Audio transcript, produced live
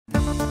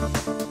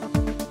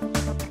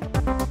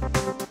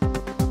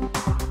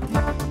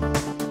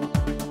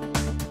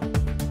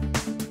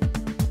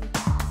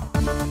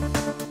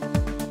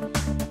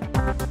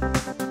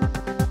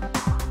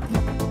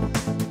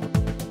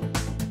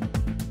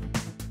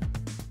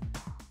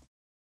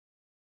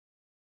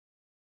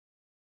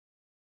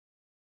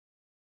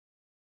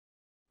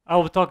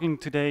I'll be talking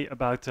today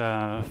about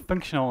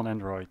functional on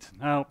Android.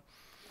 Now,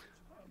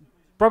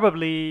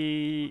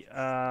 probably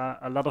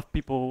a lot of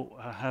people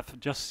have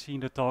just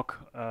seen the talk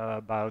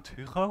about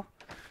Hugo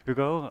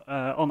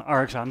on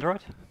Rx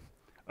Android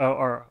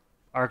or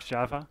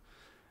RxJava,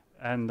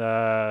 and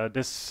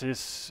this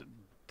is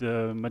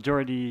the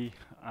majority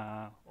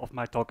of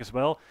my talk as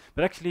well.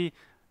 But actually,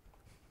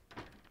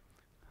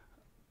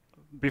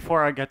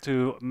 before I get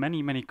to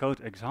many code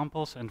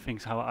examples and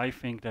things how I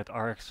think that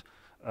Rx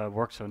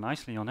works so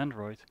nicely on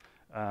Android,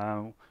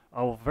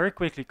 I'll very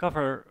quickly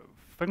cover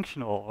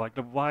functional, like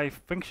the why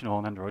functional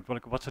on Android.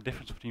 Like what's the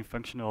difference between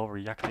functional,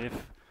 reactive,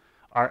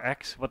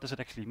 Rx? What does it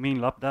actually mean?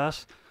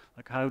 Lambdas,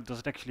 like how does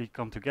it actually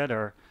come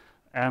together?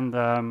 And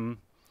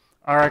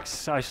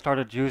Rx, I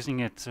started using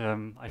it.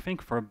 I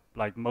think for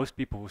like most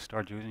people who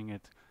start using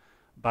it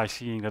by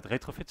seeing that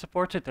retrofit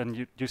supports it, and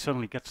you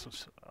suddenly get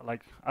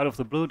like out of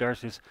the blue.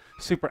 There's this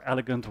super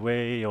elegant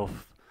way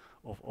of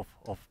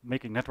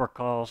making network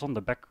calls on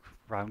the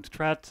background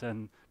thread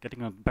and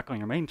getting back on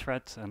your main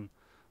thread, and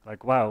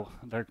like wow,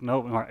 there's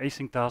no more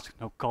async tasks,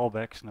 no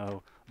callbacks,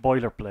 no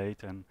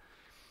boilerplate, and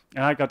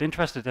I got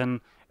interested.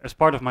 And as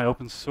part of my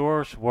open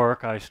source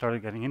work, I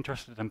started getting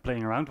interested and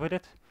playing around with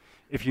it.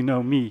 If you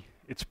know me,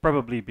 it's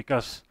probably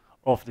because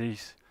of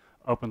these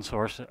open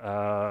source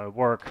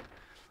work,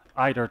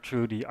 either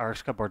through the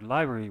RxJava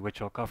library,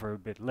 which I'll cover a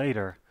bit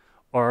later,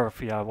 or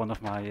via one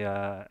of my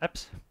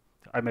apps.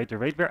 I made the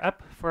rate beer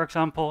app, for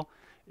example.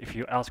 If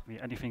you ask me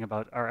anything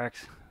about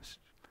Rx,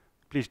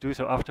 please do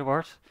so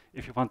afterwards.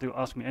 If you want to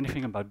ask me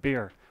anything about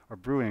beer or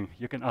brewing,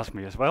 you can ask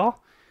me as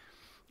well.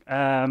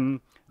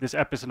 This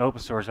app is an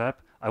open source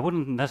app. I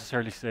wouldn't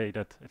necessarily say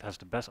that it has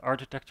the best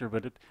architecture,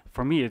 but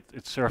for me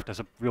it served as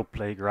a real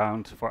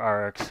playground for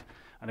Rx,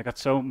 and I got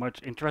so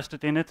much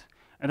interested in it.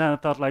 And then I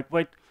thought, like,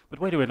 wait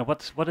a minute,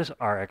 what is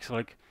Rx?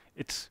 Like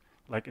it's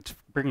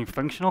bringing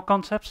functional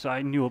concepts. So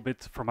I knew a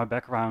bit from my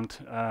background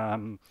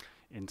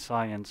in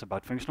science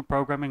about functional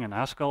programming and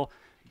Haskell,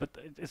 but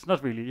it's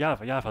not really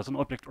Java. Java is an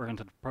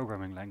object-oriented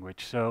programming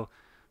language. So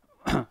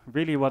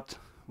really what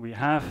we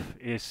have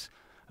is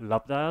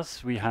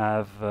lambdas. We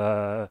have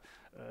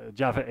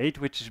Java 8,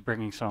 which is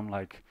bringing some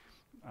like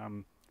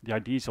the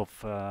ideas of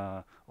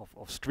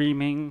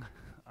streaming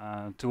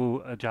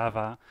to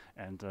Java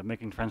and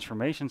making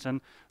transformations.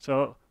 And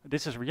so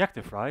this is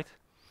reactive, right?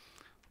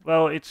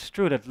 Well, it's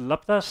true that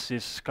lambdas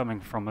is coming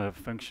from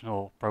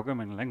functional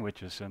programming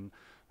languages, and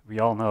we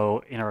all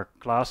know in our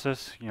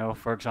classes, you know,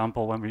 for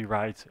example, when we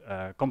write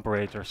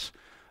comparators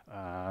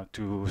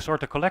to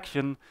sort a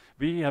collection,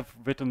 we have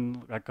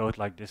written code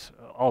like this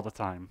all the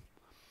time.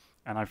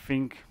 And I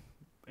think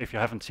if you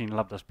haven't seen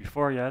lambdas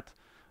before yet,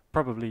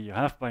 probably you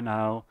have by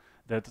now,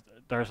 that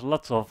there's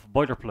lots of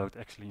boilerplate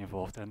actually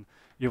involved. And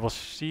you will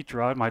see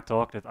throughout my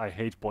talk that I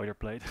hate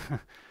boilerplate.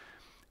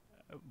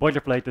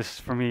 Boilerplate is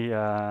for me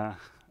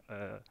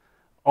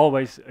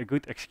always a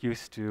good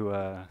excuse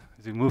to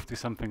move to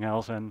something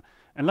else, and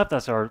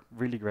lambdas are a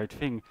really great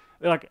thing.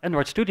 Like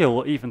Android Studio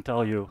will even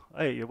tell you,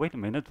 hey, wait a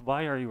minute,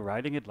 why are you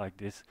writing it like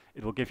this?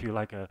 It will give you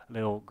like a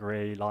little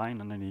gray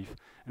line underneath.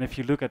 And if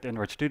you look at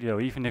Android Studio,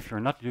 even if you're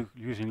not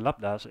using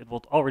lambdas, it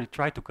will already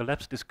try to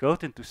collapse this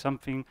code into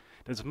something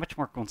that's much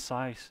more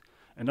concise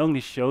and only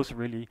shows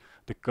really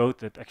the code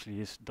that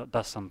actually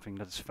does something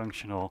that is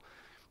functional.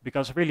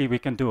 Because really we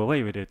can do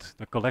away with it.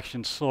 The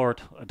collection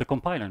sort, the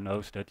compiler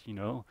knows that, you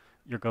know,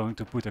 you're going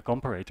to put a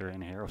comparator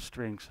in here of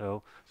string,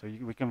 so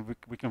we can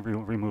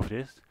remove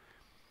this.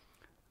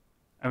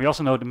 And we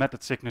also know the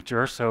method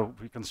signature, so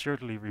we can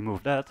certainly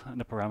remove that and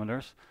the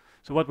parameters.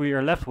 So what we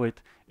are left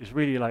with is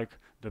really like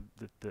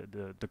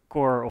the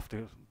core of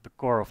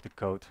the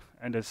code,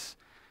 and this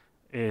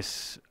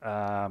is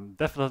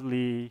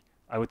definitely,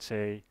 I would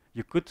say,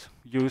 you could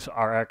use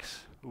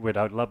Rx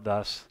without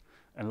lambdas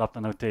and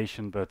lambda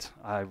notation, but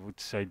I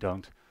would say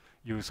don't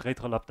use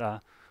retro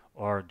lambda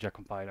or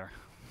jcompiler.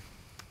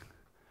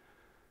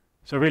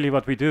 So really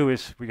what we do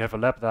is we have a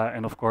lambda,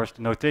 and of course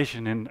the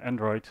notation in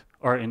Android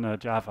or in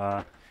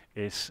Java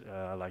is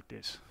like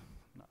this.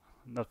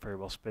 Not very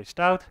well spaced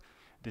out.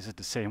 This is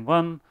the same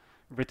one,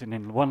 written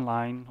in one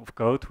line of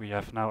code. We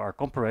have now our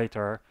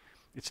comparator.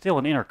 It's still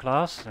an inner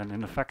class, and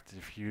in fact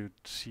if you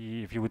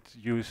would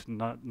use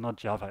not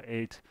Java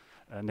 8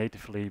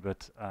 natively,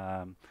 but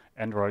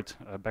Android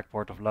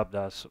backport of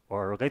lambdas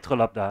or retro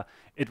lambda,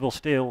 it will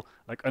still,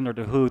 like under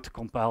the hood,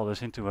 compile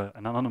this into an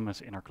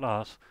anonymous inner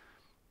class,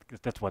 because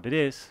that's what it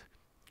is.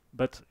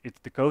 But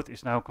the code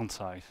is now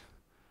concise,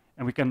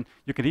 and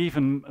you can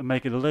even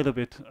make it a little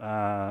bit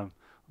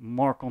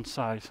more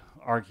concise,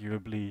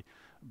 arguably.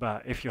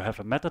 But if you have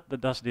a method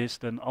that does this,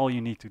 then all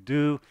you need to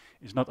do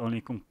is not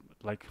only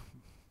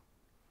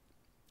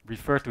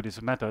refer to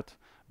this method,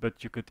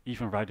 but you could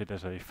even write it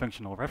as a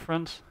functional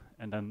reference,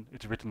 and then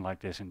it's written like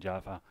this in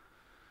Java.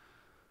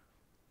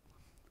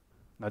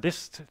 Now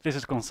this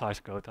is concise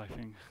code, I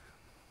think.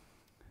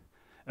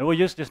 And we'll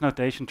use this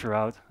notation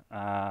throughout.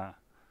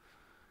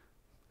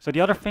 So the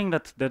other thing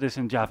that is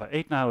in Java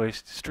 8 now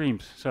is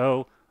streams.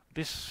 So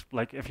this,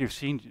 like if you've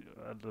seen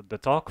the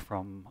talk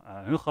from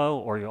Hugo,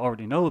 or you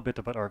already know a bit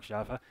about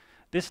RxJava,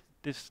 this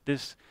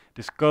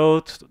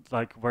code,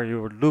 like where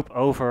you would loop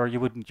over, you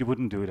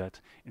wouldn't do that.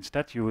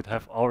 Instead, you would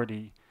have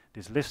already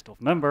this list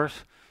of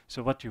numbers.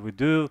 So what you would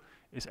do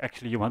is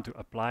actually you want to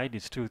apply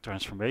these two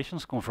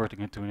transformations,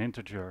 converting it to an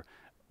integer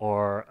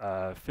or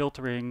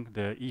filtering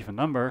the even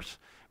numbers.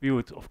 We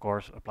would of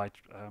course apply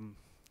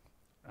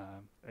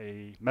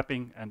a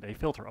mapping and a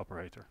filter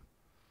operator.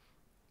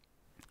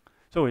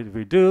 So what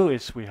we do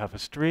is we have a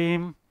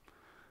stream,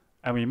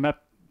 and we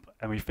map,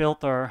 and we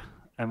filter,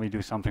 and we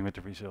do something with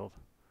the result.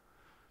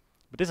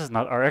 But this is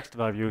not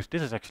RxJava use,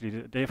 this is actually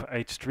the Java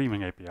 8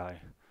 streaming API.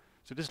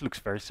 So this looks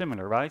very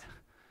similar, right?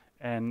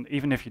 And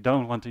even if you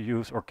don't want to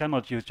use or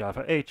cannot use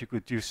Java 8, you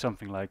could use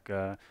something like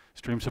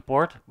stream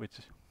support, which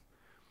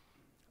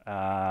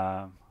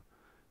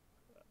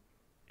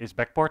is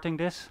backporting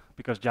this,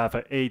 because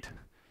Java 8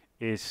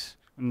 is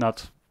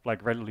not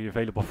like readily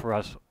available for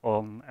us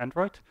on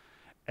Android.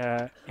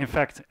 In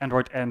fact,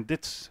 Android N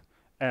did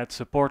add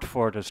support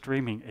for the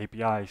streaming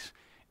APIs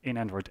in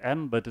Android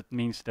N, but it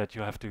means that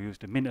you have to use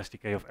the min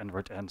SDK of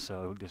Android N,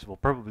 so this will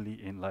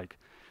probably in like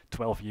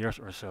 12 years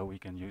or so we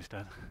can use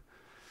that.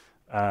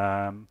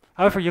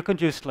 However, you can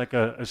use like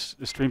a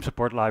stream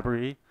support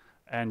library,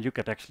 and you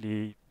get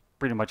actually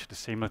pretty much the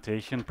same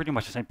notation, pretty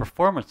much the same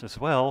performance as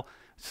well.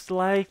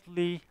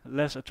 Slightly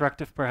less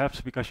attractive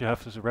perhaps, because you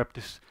have to wrap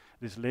this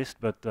list,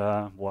 but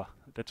well,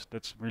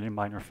 that's really a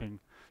minor thing.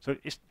 So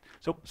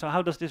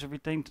how does this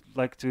retain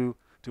like to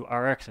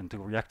Rx and to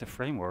reactive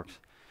frameworks?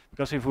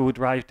 Because if we would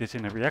write this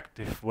in a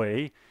reactive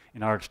way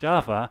in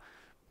RxJava,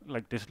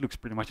 like this looks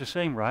pretty much the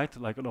same, right?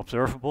 Like an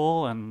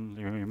observable, and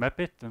you map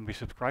it, and we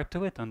subscribe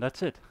to it, and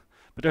that's it.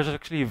 But there's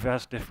actually a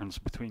vast difference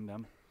between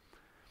them.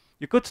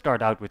 You could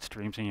start out with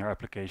streams in your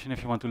application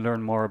if you want to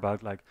learn more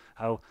about like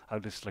how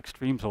this like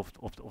streams of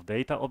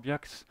data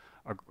objects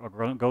are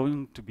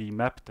going to be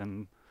mapped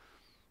and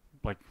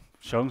like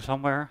shown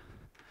somewhere.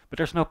 But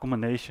there's no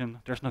combination,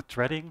 there's no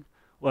threading.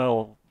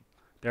 Well,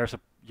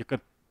 you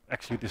could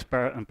actually this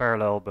in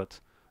parallel, but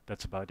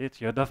that's about it.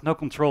 You have no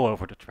control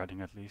over the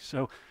threading at least.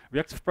 So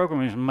reactive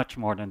programming is much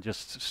more than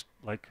just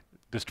like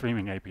the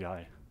streaming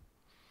API.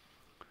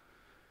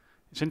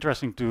 It's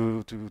interesting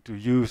to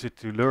use it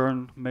to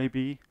learn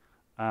maybe,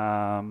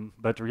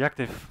 but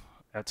reactive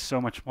adds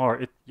so much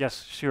more.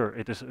 Yes, sure,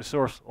 it is a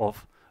source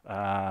of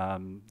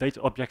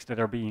data objects that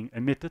are being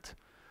emitted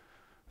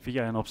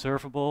via an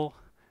observable.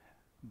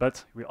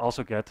 But we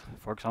also get,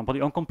 for example,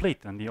 the on-complete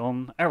and the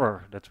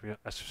on-error that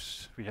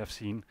as we have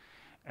seen.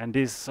 And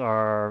these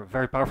are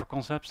very powerful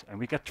concepts, and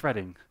we get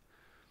threading.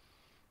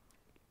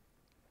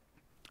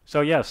 So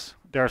yes,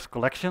 there's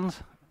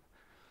collections,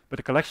 but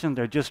the collection,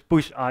 they just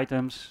push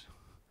items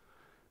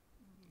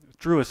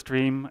through a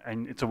stream,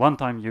 and it's a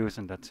one-time use,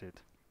 and that's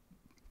it.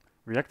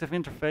 Reactive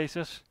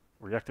interfaces,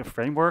 reactive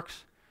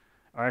frameworks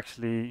are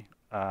actually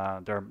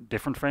there are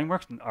different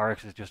frameworks, and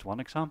Rx is just one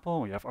example.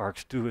 We have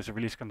Rx2 as a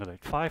release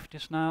candidate 5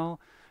 just now,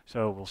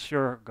 so we're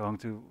sure going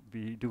to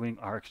be doing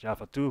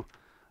RxJava 2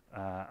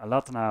 a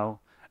lot now.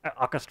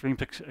 Akka Streams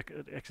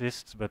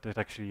exists, but it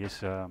actually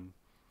is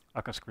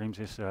Akka Streams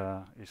is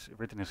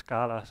written in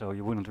Scala, so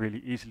you wouldn't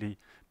really easily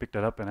pick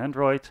that up in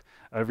Android.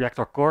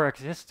 Reactor Core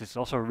exists. It's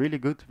also a really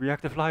good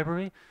reactive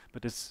library,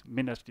 but it's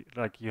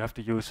like you have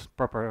to use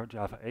proper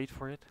Java 8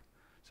 for it.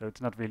 So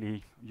it's not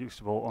really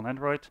usable on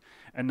Android.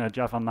 And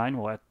Java 9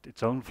 will add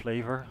its own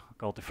flavor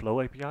called the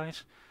Flow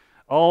APIs.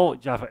 All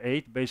Java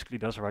 8 basically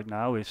does right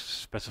now is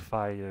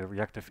specify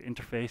reactive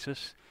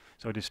interfaces.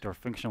 So these are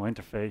functional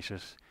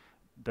interfaces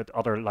that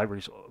other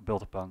libraries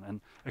build upon.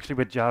 And actually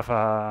with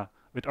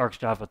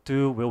RxJava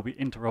 2 will be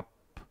there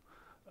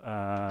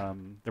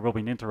will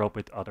be an interop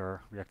with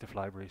other reactive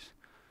libraries.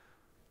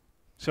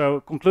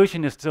 So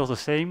conclusion is still the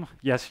same.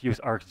 Yes, use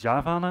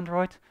RxJava on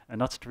Android and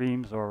not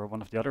Streams or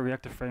one of the other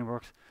reactive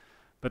frameworks.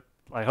 But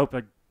I hope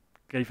I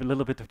gave a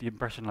little bit of the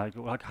impression like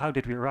how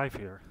did we arrive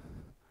here?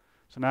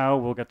 So now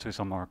we'll get to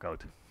some more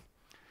code.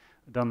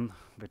 Done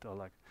with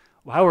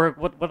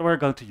what we're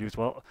going to use.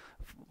 Well,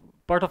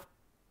 part of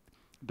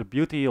the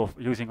beauty of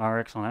using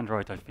Rx on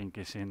Android, I think,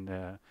 is in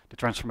the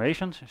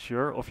transformations,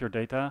 sure, of your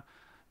data,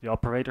 the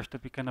operators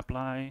that we can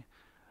apply,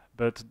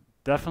 but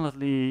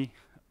definitely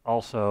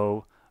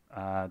also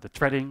the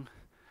threading,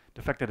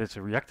 the fact that it's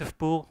a reactive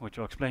pool, which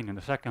I'll explain in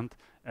a second,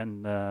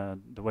 and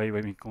the way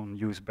we can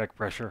use back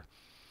pressure.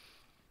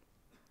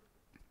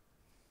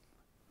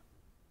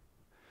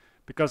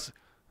 Because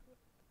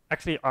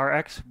actually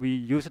Rx, we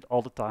use it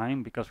all the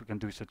time because we can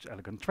do such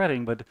elegant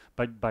threading, but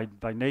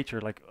by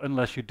nature, like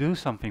unless you do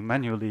something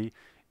manually,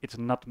 it's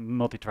not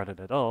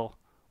multi-threaded at all,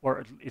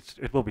 or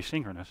it will be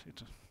synchronous.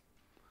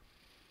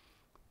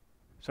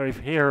 So if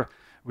here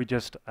we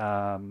just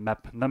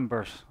map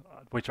numbers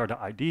which are the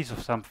IDs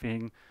of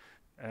something,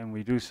 and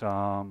we do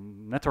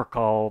some network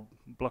call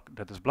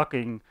that is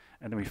blocking,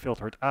 and then we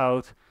filter it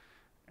out,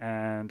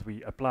 and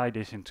we apply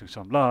this into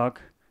some log,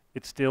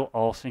 it's still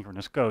all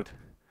synchronous code.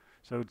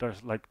 So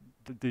there's like,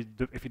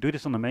 if you do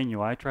this on the main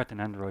UI thread in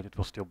Android, it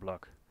will still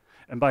block.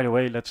 And by the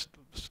way, let's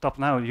stop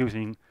now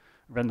using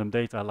random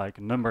data like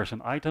numbers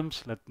and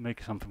items. Let's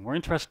make something more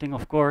interesting,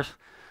 of course.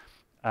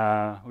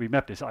 We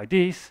map these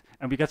IDs,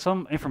 and we get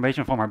some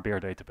information from our beer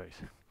database.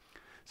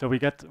 So we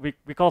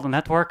call the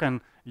network,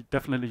 and you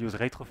definitely use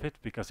retrofit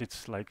because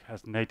it's like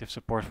has native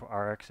support for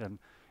Rx, and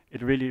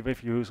it really,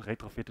 if you use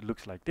retrofit, it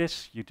looks like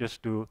this. You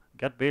just do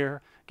get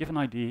beer, give an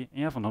ID, and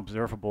you have an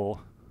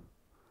observable,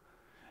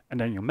 and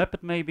then you map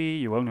it. Maybe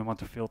you only want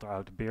to filter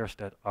out beers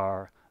that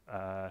are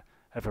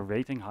have a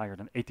rating higher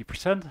than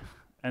 80%,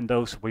 and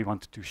those we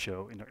want to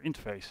show in our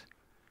interface.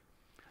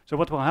 So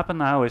what will happen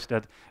now is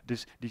that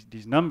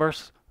these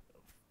numbers,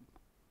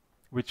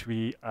 which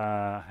we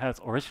had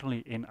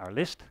originally in our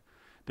list,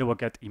 they will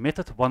get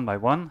emitted one by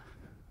one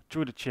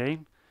through the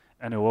chain,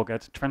 and it will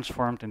get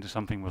transformed into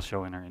something we'll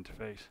show in our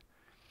interface.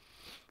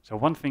 So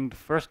one thing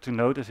first to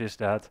notice is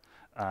that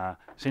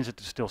since it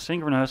is still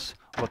synchronous,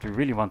 what we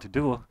really want to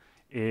do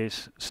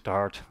is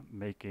start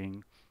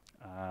making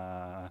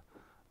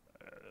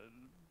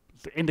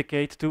to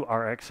indicate to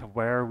Rx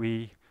where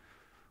we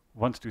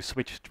want to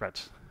switch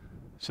threads.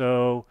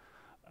 So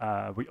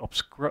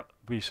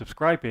we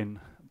subscribe in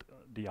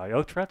the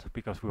IO thread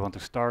because we want to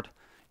start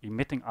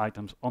emitting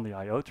items on the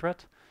IO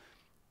thread.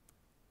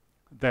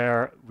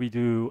 There we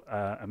do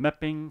a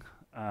mapping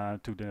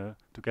to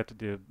get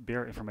the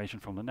beer information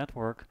from the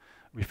network.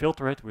 We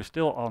filter it, we're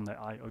still on the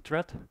IO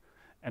thread,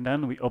 and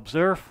then we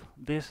observe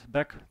this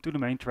back to the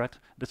main thread.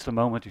 That's the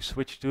moment you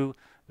switch to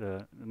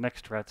the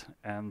next thread,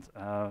 and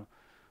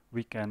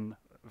we can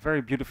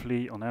very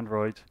beautifully on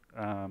Android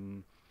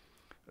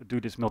do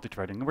this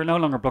multi-threading. We're no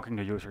longer blocking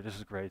the user. This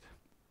is great.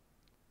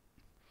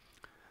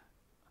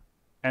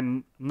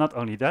 And not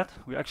only that,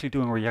 we're actually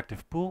doing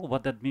reactive pool.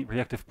 What that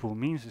reactive pool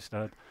means is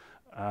that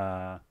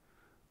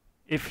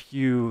if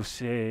you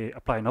say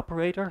apply an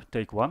operator,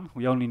 take one,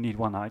 we only need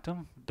one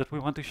item that we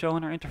want to show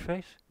in our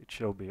interface. It's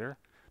show beer.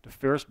 The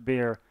first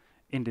beer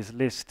in this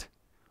list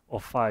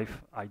of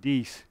 5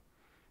 IDs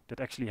that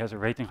actually has a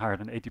rating higher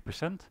than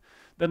 80%.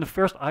 Then the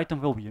first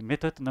item will be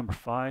emitted, number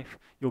 5.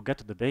 You'll get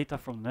the data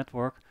from the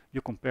network.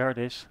 You compare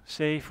this.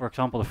 Say, for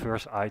example, the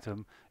first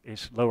item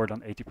is lower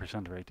than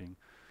 80% rating.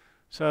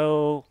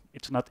 So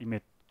it's not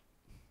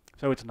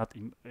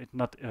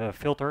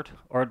filtered,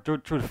 or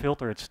through the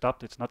filter it's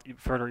stopped. It's not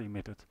further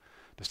emitted.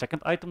 The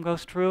second item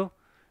goes through.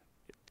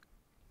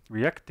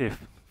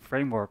 Reactive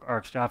framework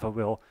RxJava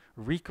will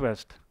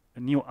request a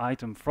new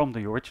item from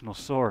the original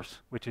source,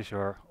 which is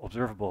your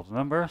observable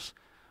numbers.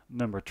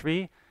 Number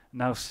 3.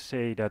 Now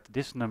say that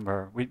this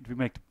number, we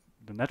make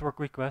the network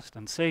request,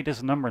 and say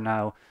this number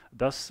now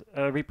does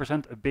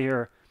represent a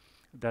beer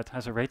that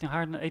has a rating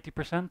higher than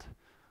 80%.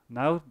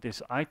 Now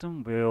this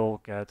item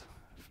will get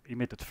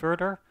emitted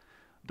further.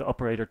 The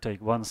operator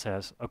take 1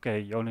 says, okay,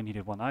 you only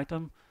needed 1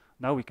 item.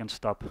 Now we can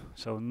stop.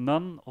 So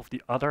none of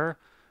the other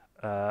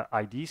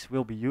IDs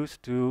will be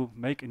used to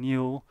make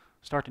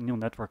start a new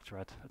network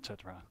thread,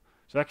 etc.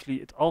 So actually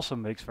it also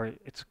makes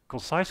it's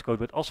concise code,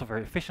 but also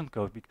very efficient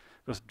code,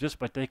 because just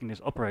by taking this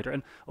operator,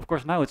 and of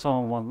course now it's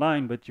all in one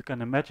line, but you can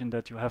imagine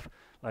that you have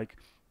like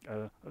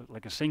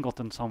a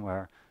singleton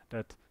somewhere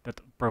that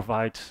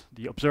provides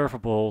the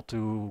observable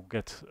to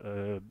get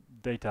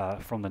data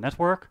from the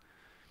network.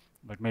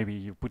 Like maybe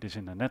you put this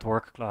in a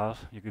network class,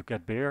 you could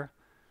get beer,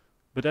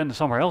 but then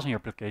somewhere else in your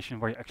application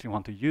where you actually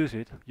want to use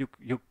it,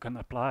 you can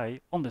apply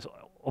on this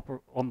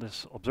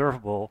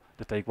observable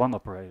the take one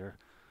operator.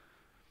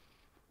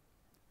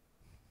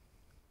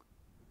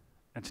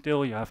 And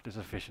still you have this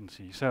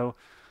efficiency. So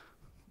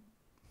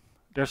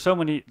there's so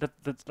many,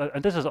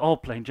 and this is all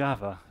plain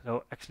Java.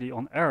 So actually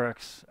on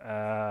Rx,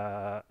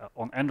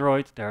 on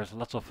Android, there's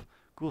lots of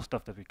cool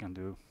stuff that we can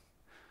do.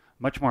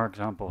 Much more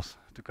examples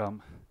to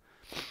come.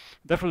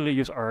 Definitely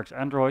use Rx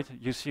Android.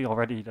 You see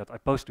already that I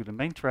post to the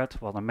main thread.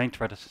 Well, the main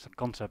thread is a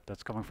concept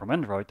that's coming from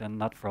Android and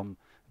not from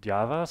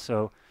Java.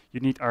 So you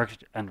need Rx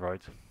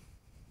Android.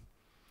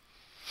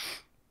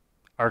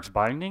 Rx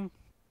Binding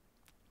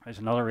is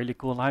another really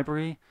cool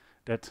library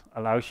that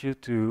allows you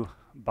to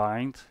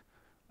bind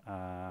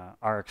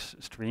Rx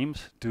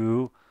streams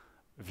to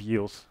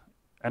views,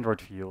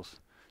 Android views.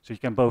 So you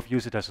can both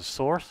use it as a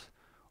source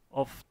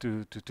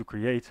to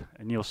create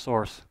a new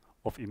source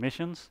of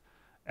emissions,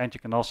 and you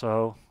can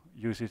also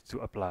use it to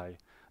apply.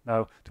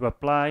 Now, to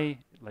apply,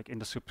 like in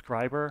the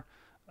subscriber,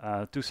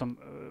 to some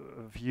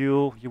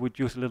view, you would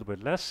use a little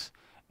bit less.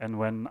 And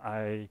when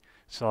I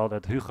saw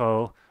that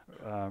Hugo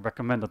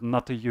recommended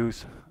not to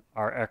use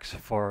Rx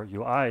for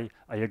UI,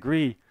 I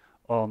agree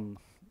on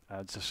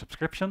the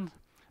subscription,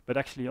 but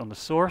actually on the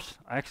source,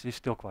 I actually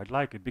still quite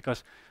like it,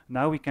 because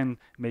now we can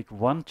make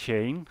one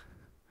chain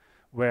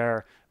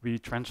where we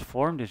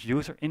transform this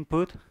user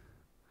input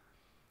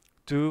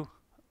to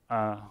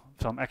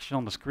some action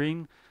on the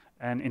screen,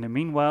 and in the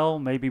meanwhile,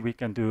 maybe we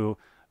can do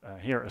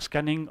here a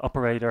scanning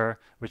operator,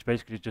 which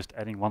basically is just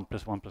adding 1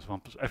 plus 1 plus 1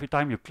 plus. Every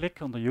time you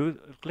click on the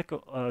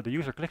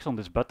user clicks on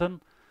this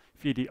button,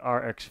 via the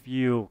Rx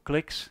view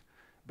clicks,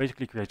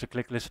 basically creates a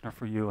click listener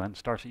for you and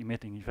starts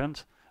emitting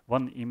events.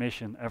 One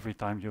emission every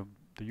time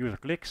the user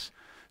clicks.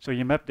 So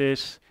you map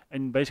this,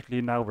 and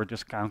basically now we're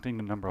just counting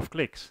the number of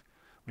clicks.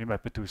 We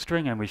map it to a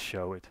string and we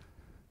show it.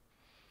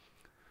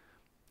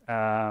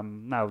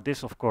 Now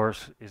this of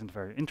course isn't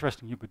very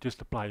interesting. You could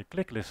just apply a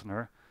click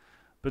listener.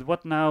 But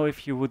what now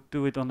if you would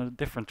do it on a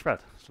different thread?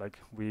 It's like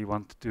we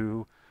want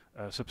to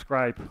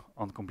subscribe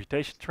on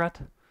computation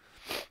thread.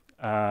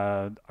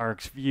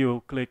 Rx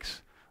view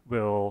clicks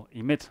will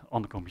emit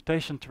on the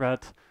computation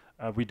thread.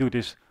 We do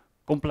this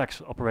complex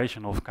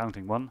operation of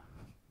counting 1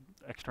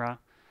 extra.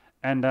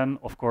 And then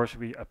of course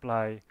we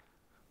apply,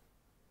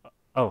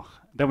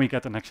 then we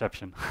get an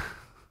exception.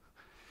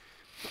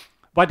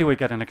 Why do we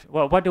get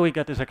why do we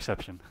get this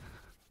exception?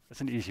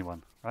 It's an easy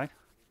one, right?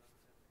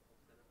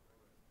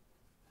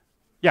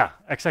 Yeah,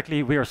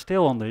 exactly. We are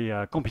still on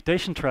the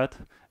computation thread,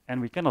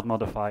 and we cannot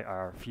modify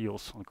our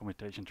fields on the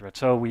computation thread.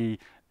 So we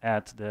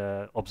add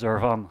the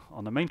observe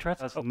on the main thread.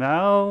 So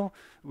now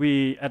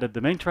we added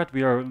the main thread.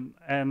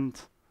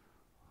 And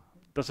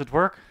does it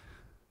work?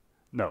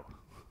 No.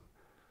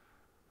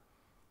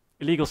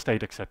 Illegal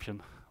state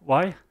exception.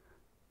 Why?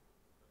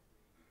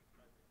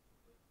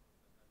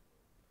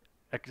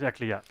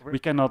 Exactly, yeah. We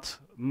cannot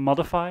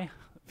modify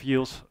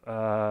fields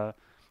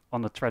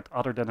on a thread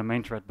other than the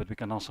main thread, but we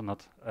can also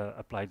not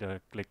apply the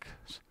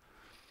clicks.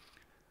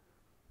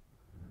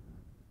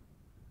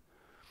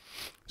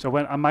 So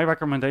when my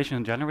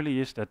recommendation generally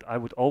is that I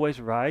would always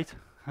write,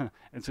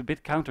 it's a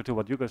bit counter to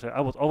what you guys say,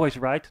 I would always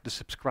write the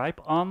subscribe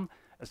on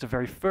as the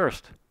very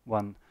first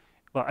one.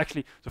 Well,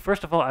 actually, so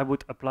first of all, I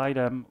would apply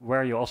them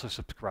where you also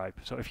subscribe.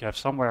 So if you have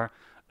somewhere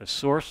a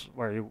source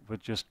where you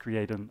would just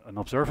create an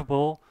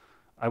observable,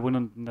 I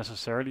wouldn't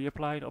necessarily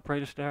apply the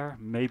operators there,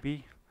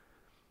 maybe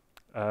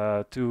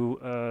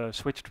to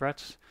switch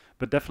threads,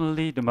 but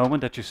definitely the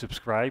moment that you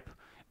subscribe,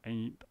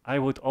 and I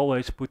would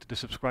always put the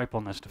subscribe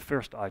on as the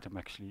first item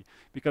actually,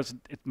 because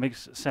it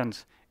makes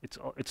sense.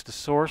 It's the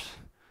source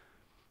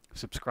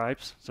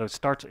subscribes, so it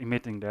starts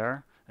emitting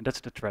there, and that's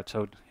the thread.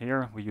 So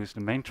here we use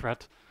the main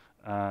thread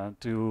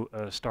to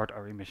start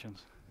our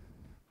emissions.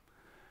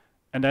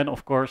 And then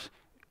of course,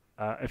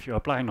 if you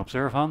apply an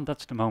observe on,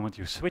 that's the moment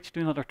you switch to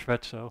another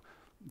thread, so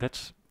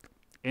that's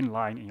in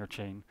line in your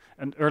chain.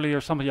 And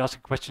earlier somebody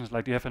asked questions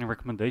like, do you have any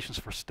recommendations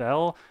for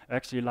style? I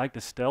actually like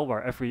the style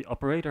where every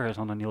operator is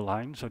on a new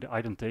line, so the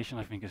indentation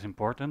I think is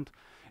important.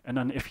 And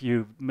then if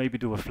you maybe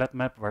do a flat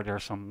map where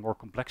there's some more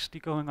complexity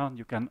going on,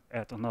 you can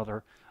add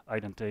another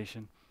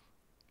indentation.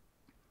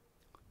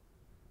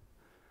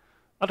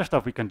 Other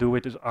stuff we can do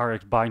with is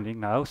Rx binding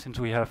now, since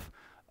we have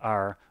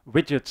our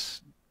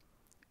widgets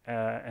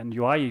and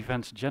UI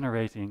events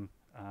generating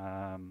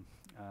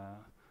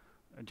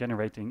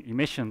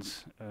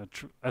emissions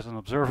as an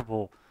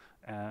observable.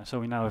 So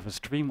we now have a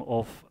stream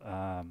of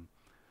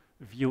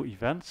view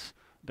events.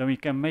 Then we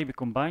can maybe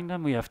combine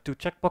them. We have 2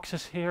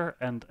 checkboxes here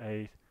and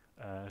a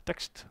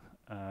text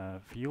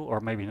view, or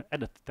maybe an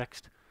edit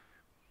text.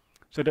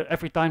 So that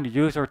every time the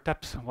user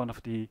taps one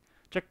of the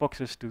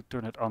checkboxes to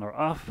turn it on or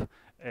off,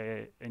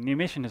 an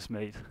emission is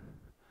made.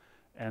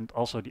 And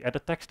also the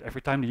edit text,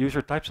 every time the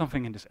user types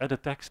something in this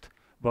edit text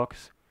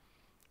box,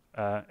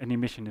 an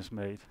emission is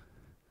made.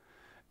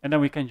 And then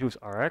we can use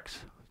Rx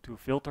to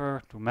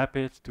filter, to map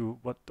it, to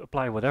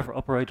apply whatever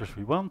operators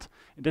we want.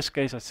 In this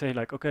case, I say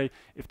like, okay,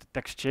 if the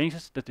text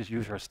changes that this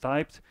user has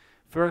typed,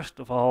 first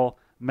of all,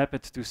 map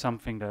it to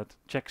something that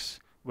checks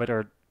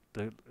whether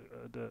the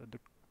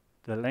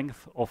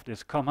length of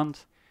this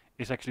comment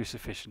is actually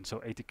sufficient,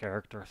 so 80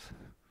 characters.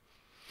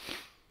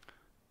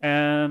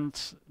 And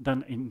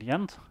then in the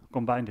end,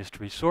 combine these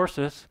 3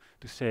 sources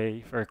to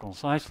say very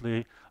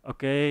concisely,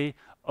 okay,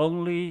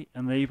 only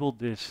enable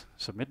this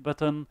submit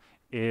button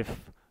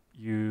if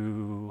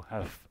you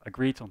have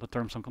agreed on the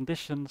terms and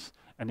conditions,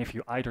 and if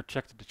you either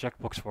checked the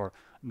checkbox for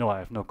no, I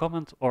have no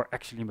comment, or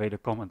actually made a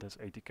comment that's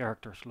 80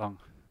 characters long.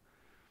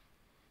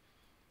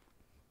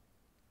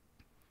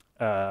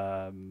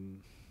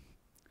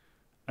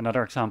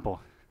 Another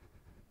example.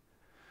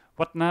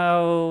 What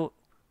now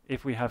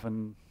if we have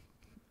an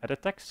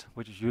edit text,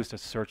 which is used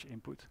as search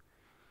input?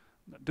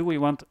 Do we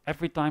want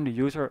every time the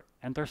user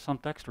enters some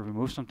text or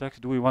removes some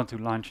text, do we want to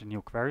launch a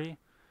new query?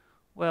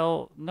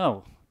 Well,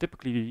 no.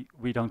 Typically,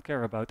 we don't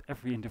care about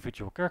every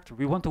individual character.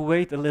 We want to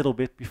wait a little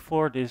bit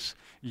before this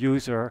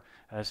user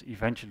has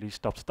eventually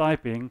stopped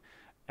typing,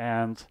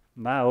 and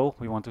now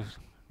we want to,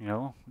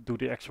 do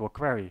the actual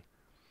query.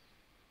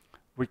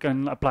 We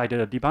can apply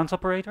the debounce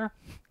operator.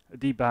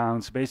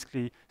 Debounce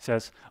basically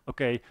says,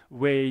 okay,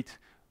 wait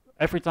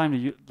every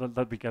time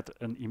that we get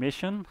an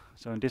emission.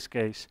 So in this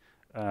case,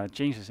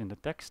 changes in the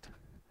text.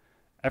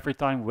 Every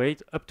time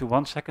wait up to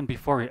 1 second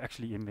before we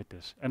actually emit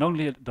this, and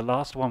only the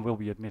last one will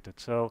be admitted.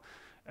 So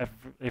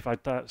if I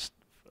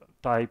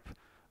type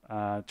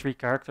 3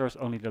 characters,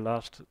 only the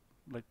last,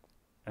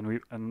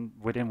 and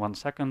within 1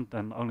 second,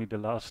 then only the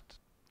last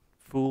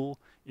full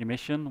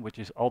emission, which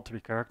is all 3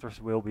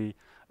 characters, will be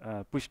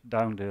pushed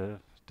down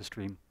the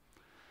stream.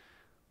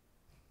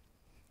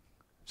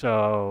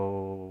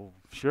 So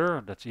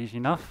sure, that's easy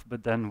enough,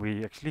 but then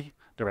we actually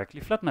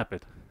directly flat map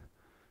it.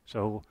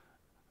 So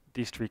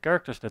these 3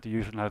 characters that the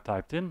user now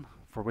typed in,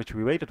 for which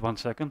we waited 1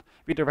 second,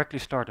 we directly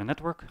start a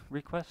network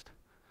request.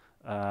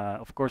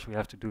 Of course, we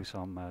have to do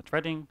some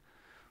threading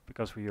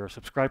because we are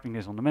subscribing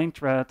this on the main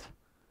thread,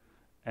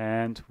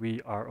 and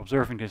we are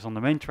observing this on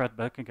the main thread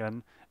back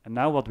again. And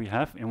now what we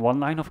have in 1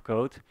 line of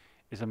code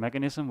is a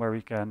mechanism where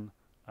we can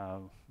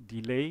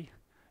delay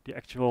the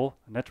actual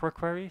network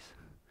queries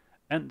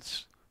and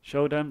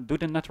show them, do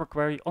the network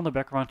query on the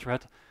background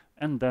thread,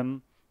 and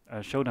then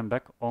show them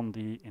back on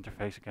the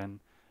interface again.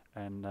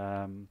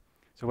 And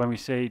so when we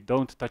say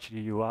don't touch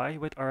the UI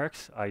with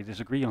Rx, I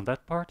disagree on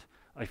that part.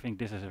 I think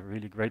this is a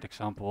really great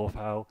example of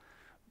how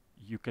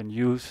you can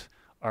use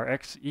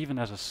Rx even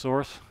as a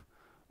source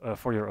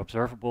for your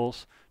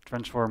observables,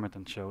 transform it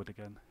and show it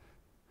again.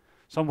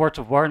 Some words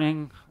of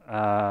warning.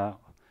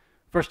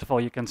 First of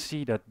all, you can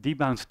see that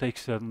debounce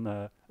takes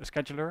a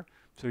scheduler,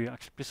 so you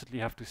explicitly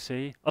have to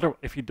say,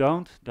 if you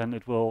don't, then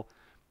it will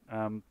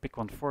pick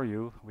one for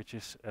you, which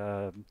is,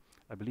 I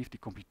believe, the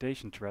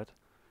computation thread.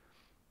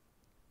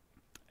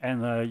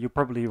 And you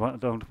probably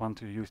don't want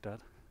to use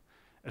that,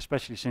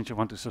 especially since you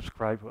want to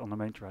subscribe on the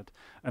main thread.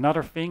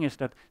 Another thing is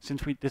that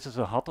since this is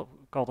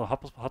called a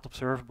hot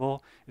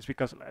observable, is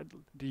because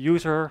the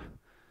user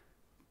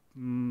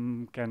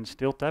can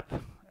still tap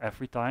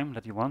every time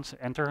that he wants,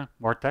 enter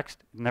more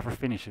text, it never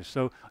finishes.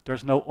 So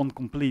there's no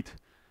onComplete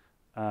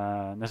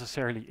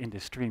necessarily in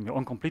this stream. The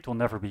onComplete will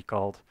never be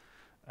called.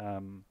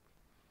 So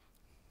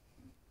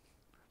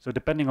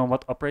depending on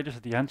what operators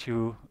at the end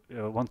you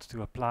want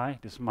to apply,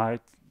 this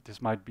might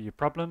be a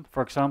problem.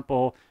 For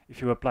example,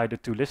 if you apply the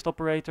toList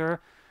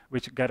operator,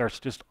 which gathers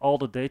just all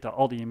the data,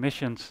 all the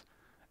emissions,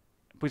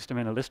 puts them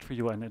in a list for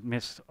you, and it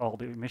admits all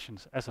the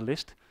emissions as a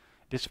list,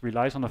 this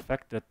relies on the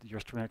fact that your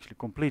stream actually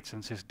completes.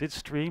 And since this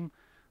stream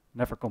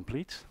never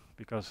completes,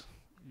 because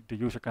the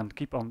user can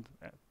keep on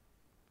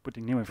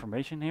putting new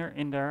information here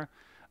in there,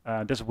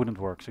 this wouldn't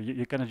work. So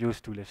you cannot use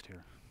toList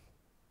here.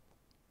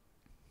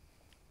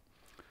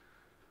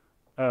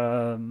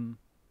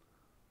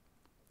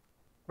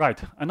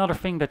 Right, another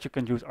thing that you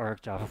can use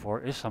RxJava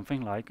for is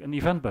something like an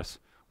event bus.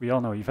 We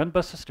all know event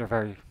buses, they're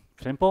very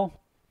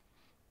simple,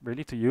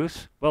 really, to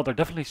use. Well, they're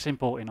definitely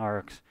simple in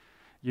Rx.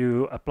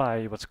 You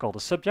apply what's called a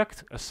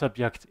subject. A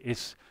subject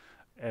is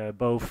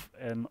both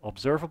an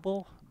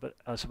observable, but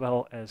as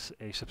well as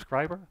a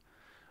subscriber.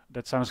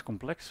 That sounds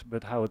complex,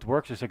 but how it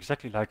works is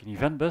exactly like an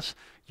event bus.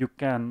 You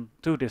can,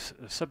 to this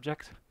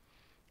subject,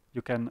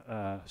 you can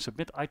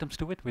submit items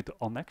to it with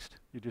onNext.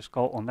 You just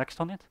call onNext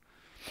on it.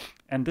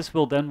 And this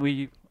will then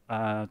be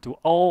to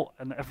all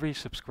and every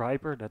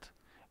subscriber that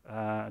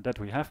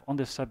we have on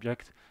this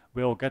subject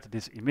will get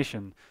this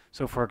emission.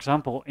 So for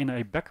example, in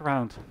a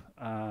background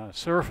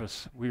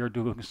service, we are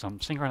doing some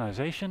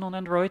synchronization on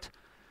Android,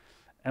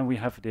 and we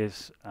have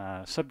this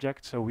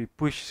subject, so we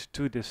push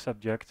to this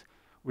subject.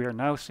 We are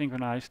now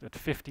synchronized at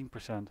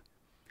 15%.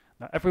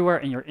 Now everywhere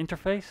in your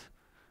interface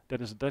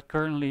that is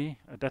currently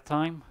at that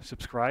time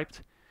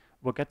subscribed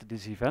will get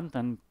this event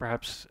and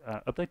perhaps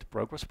update the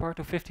progress bar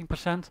to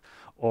 15%,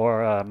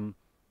 or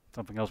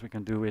something else we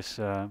can do is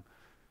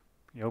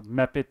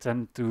map it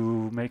and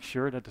to make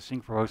sure that the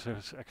sync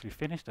process is actually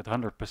finished at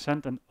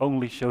 100% and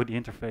only show the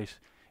interface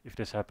if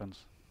this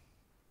happens.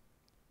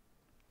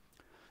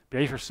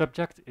 Behavior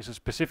subject is a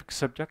specific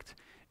subject.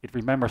 It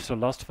remembers the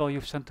last value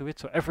you've sent to it.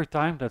 So every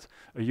time that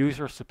a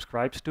user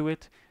subscribes to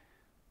it,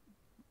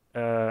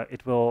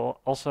 it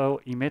will also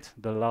emit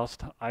the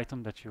last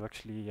item that you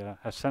actually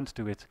have sent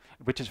to it,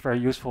 which is very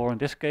useful in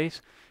this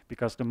case,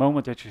 because the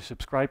moment that you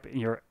subscribe in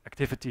your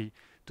activity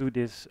to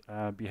this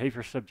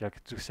behavior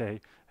subject to say,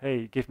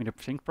 hey, give me the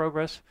sync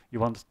progress, you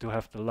want to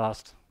have the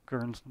last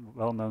current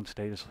well-known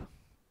status.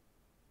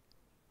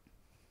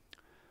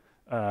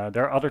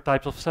 There are other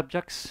types of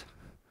subjects.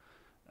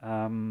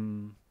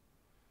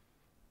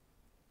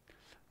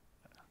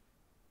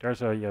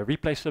 There's a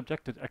replay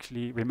subject that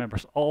actually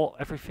remembers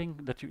everything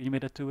that you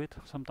emitted to it.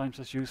 Sometimes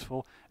it's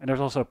useful. And there's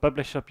also a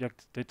publish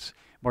subject that's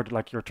more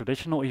like your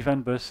traditional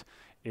event bus.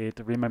 It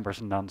remembers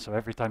none. So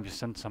every time you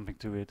send something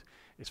to it,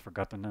 it's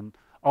forgotten. And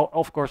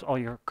of course, all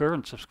your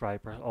current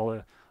subscribers,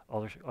 all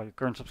your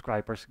current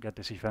subscribers get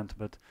this event.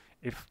 But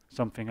if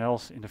something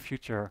else in the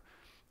future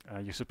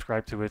you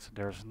subscribe to it,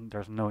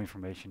 there's no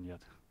information yet.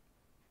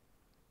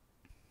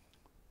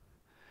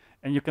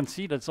 And you can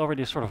see that's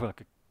already sort of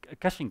like a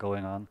caching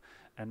going on.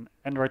 And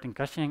Android in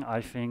caching, I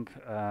think,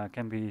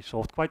 can be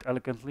solved quite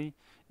elegantly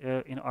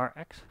in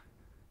Rx.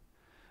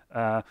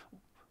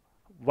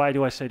 Why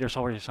do I say there's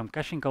already some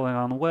caching going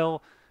on?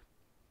 Well,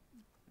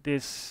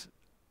 this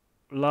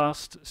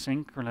last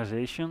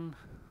synchronization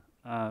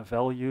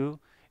value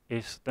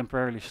is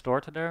temporarily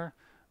stored there.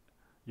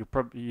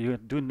 You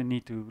do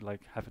need to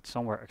have it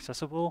somewhere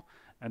accessible,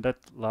 and that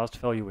last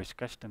value is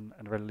cached and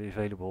readily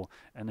available.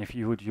 And if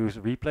you would use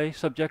a replay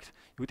subject,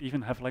 you would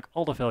even have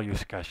all the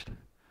values cached.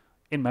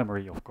 In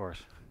memory, of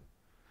course.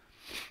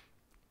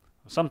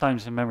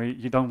 Sometimes in memory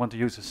you don't want to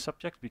use a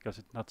subject because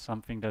it's not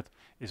something that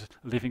is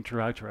living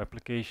throughout your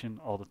application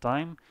all the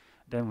time.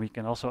 Then we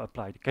can also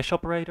apply the cache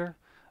operator.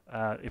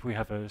 If we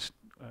have a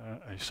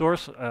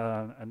source,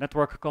 a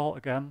network call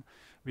again,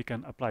 we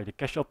can apply the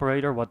cache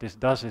operator. What this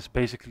does is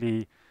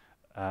basically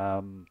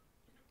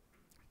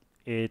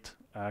it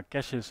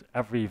caches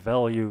every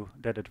value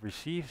that it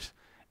receives,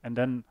 and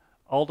then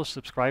all the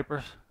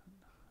subscribers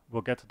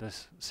will get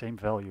this same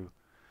value.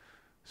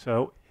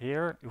 So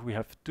here, if we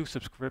have 2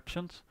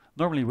 subscriptions,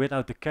 normally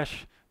without the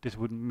cache, this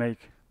would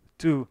make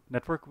 2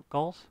 network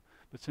calls.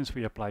 But since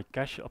we apply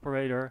cache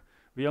operator,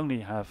 we only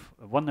have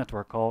 1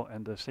 network call,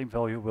 and the same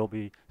value will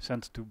be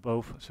sent to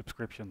both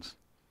subscriptions.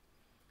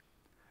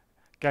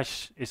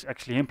 Cache is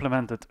actually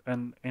implemented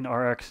in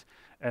Rx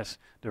as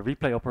the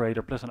replay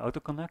operator plus an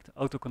autoconnect.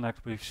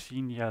 Autoconnect we've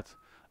seen yet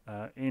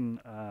in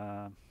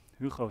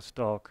Hugo's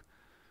talk.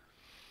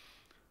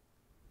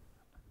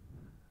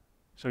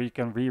 So you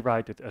can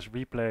rewrite it as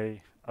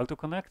replay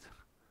autoconnect.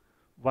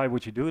 Why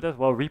would you do that?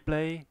 Well,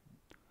 replay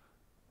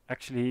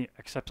actually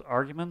accepts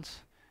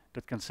arguments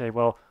that can say,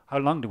 well, how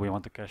long do we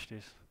want to cache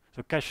this?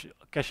 So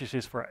caches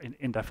is for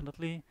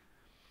indefinitely,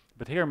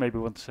 but here maybe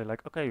we want to say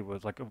like, okay, it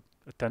was like a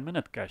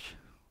 10-minute cache.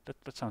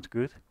 That sounds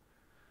good.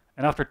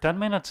 And after 10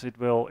 minutes, it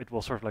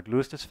will sort of like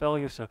lose this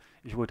value. So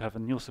if you would have a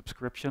new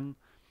subscription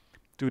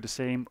to the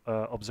same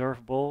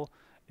observable,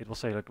 it will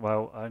say like,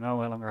 well, I no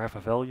longer have a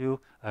value.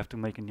 I have to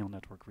make a new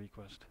network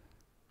request.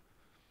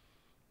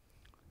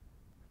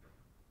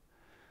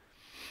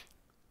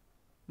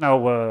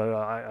 Now,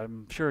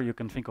 I'm sure you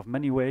can think of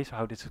many ways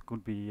how this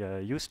could be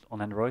used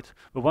on Android.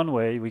 But one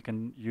way we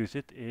can use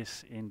it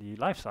is in the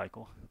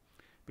lifecycle.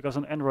 Because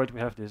on Android we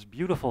have this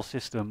beautiful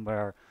system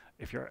where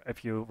if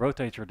you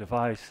rotate your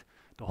device,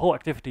 the whole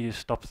activity is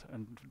stopped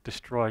and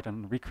destroyed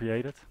and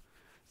recreated.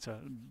 It's a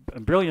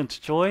brilliant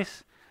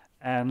choice,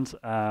 and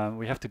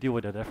we have to deal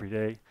with it every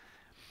day.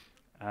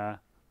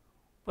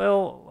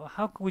 Well,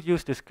 how can we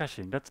use this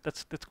caching?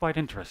 That's quite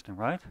interesting,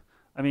 right?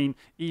 I mean,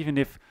 even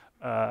if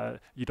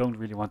you don't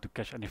really want to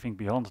cache anything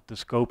beyond the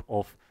scope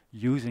of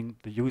using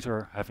the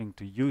user having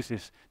to use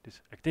this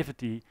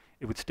activity,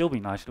 it would still be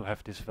nice to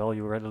have this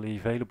value readily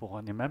available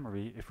in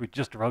memory. If we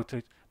just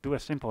do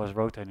as simple as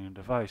rotating a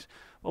device,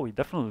 well, we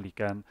definitely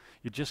can.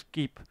 You just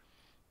keep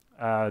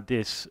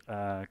this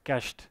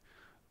cached.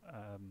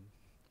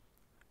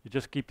 You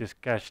just keep this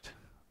cached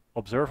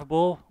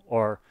observable,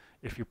 or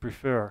if you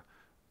prefer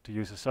to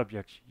use a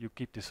subject, you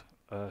keep this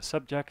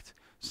subject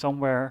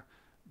somewhere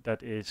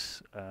that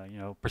is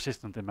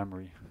persistent in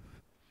memory.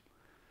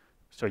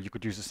 So you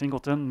could use a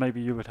singleton.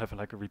 Maybe you would have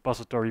like a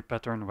repository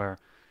pattern where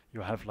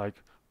you have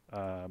like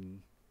a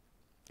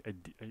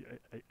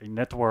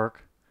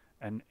network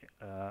and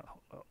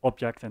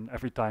object, and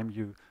every time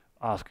you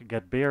ask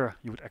get beer,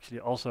 you would actually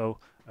also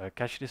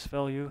cache this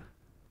value.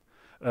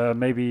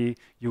 Maybe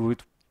you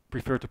would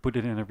prefer to put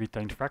it in a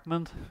retained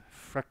fragment.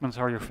 Fragments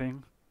are your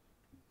thing.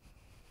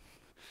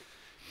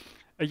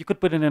 You could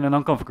put it in a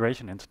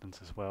non-configuration instance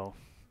as well.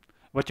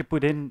 What you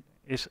put in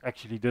is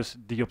actually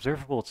just the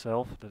observable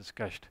itself that is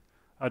cached.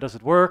 How does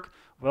it work?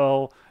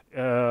 Well,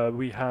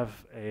 we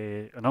have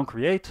a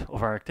non-create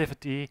of our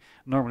activity.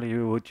 Normally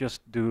you would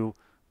just do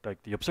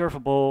like the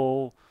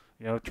observable,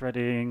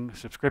 threading,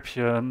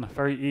 subscription,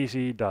 very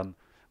easy, done.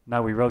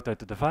 Now we rotate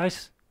the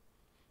device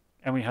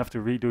and we have to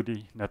redo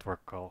the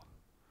network call.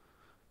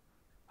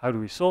 How do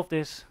we solve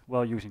this?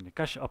 Well, using the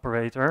cache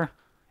operator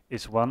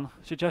is one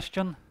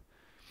suggestion.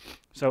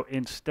 So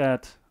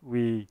instead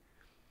we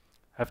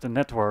have the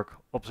network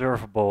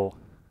observable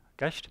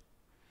cached.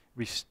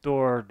 We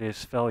store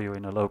this value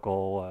in a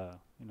local,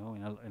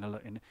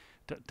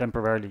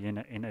 temporarily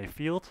in a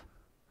field,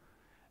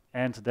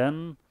 and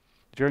then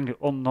during the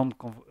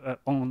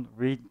on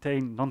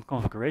retain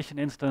non-configuration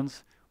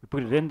instance, we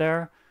put it in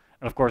there.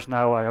 And of course,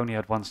 now I only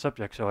had one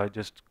subject, so I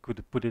just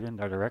could put it in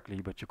there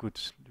directly. But you could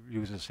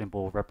use a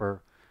simple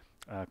wrapper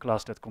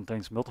class that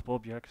contains multiple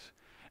objects,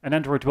 and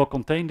Android will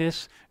contain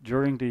this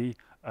during the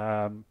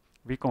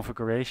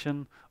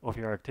reconfiguration of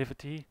your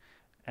activity,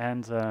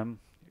 and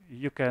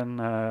you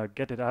can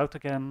get it out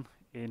again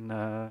in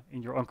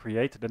your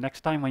onCreate. The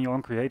next time when your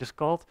onCreate is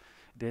called,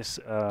 this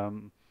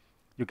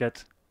you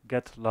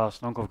get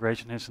last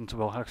non-configuration instance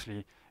will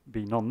actually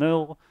be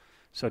non-null.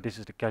 So this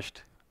is the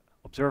cached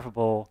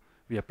observable.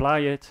 We apply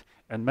it,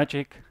 and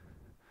magic,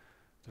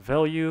 the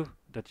value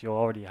that you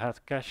already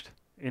had cached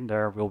in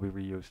there will be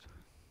reused.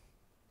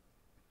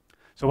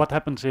 So what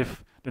happens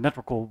if the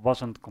network call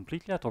wasn't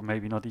complete yet, or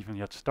maybe not even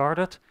yet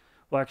started?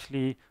 Well,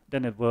 actually,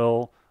 then it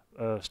will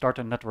start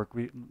a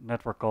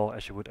network call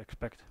as you would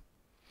expect.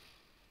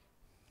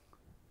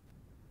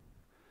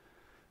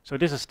 So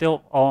this is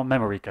still all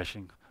memory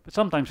caching, but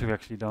sometimes we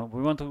actually don't.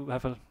 We want to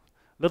have a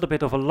little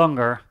bit of a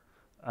longer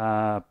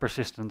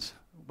persistence.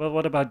 Well,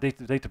 what about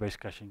database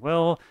caching?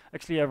 Well,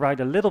 actually I write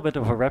a little bit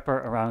of a wrapper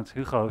around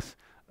Hugo's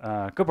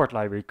cupboard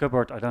library.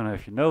 Cupboard, I don't know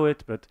if you know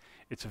it, but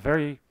it's a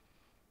very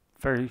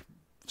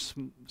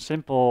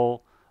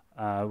simple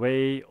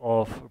way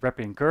of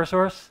wrapping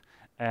cursors,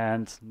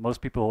 and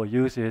most people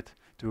use it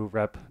to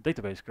wrap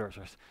database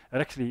cursors.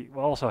 And actually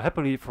will also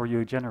happily for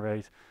you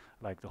generate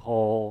like the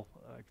whole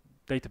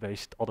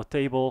database, all the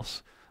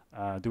tables,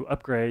 do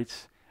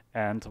upgrades.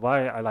 And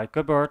why I like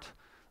cupboard,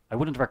 I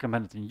wouldn't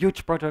recommend it in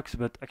huge projects,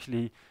 but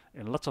actually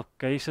in lots of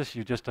cases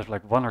you just have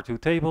like 1 or 2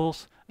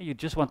 tables and you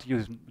just want to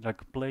use like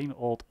plain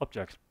old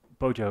objects,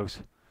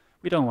 pojos.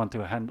 We don't want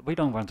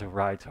to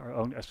write our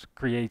own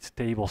create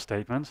table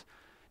statements.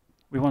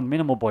 We want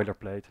minimal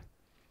boilerplate.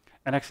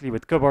 And actually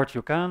with cupboard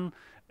you can,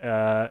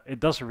 it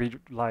does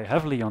rely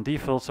heavily on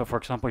default. So for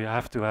example, you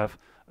have to have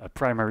a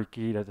primary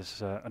key that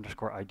is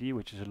 _ID,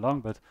 which is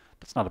long, but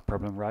that's not a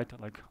problem, right?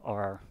 Like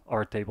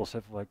our tables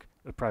have like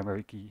a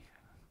primary key.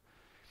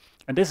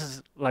 And this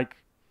is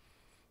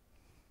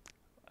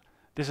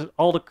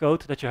all the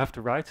code that you have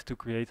to write to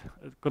create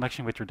a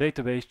connection with your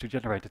database, to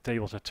generate the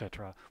tables,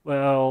 etc.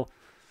 Well,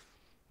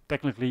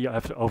 technically you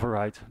have to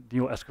override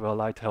new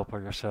SQLite helper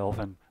yourself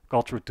and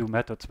call through 2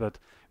 methods, but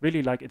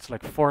really it's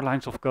like 4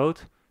 lines of code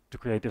to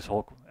create this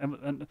whole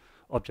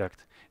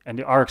object. And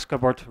the Rx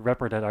cupboard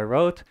wrapper that I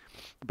wrote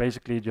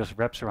basically just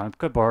wraps around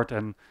cupboard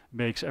and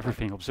makes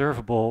everything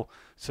observable.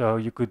 So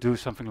you could do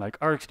something like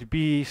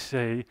RxDB,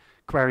 say,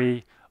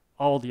 query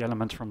all the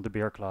elements from the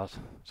beer class.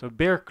 So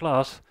beer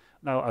class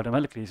now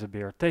automatically is a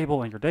beer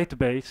table in your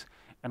database,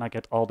 and I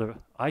get all the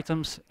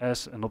items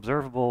as an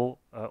observable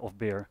of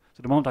beer.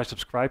 So the moment I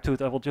subscribe to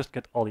it, I will just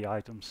get all the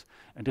items.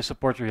 And this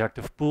supports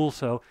reactive pool,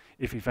 so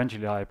if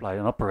eventually I apply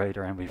an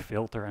operator and we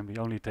filter and we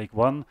only take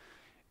one,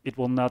 it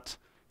will not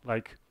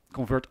like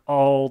convert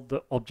all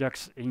the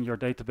objects in your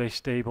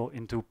database table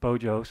into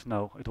pojos.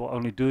 No, it will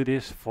only do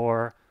this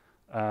for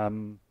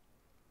the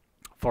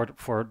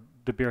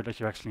beer that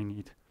you actually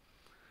need.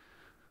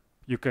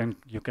 You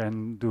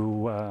can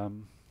do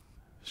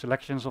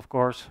selections, of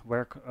course,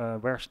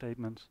 where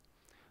statements,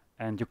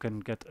 and you can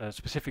get a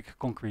specific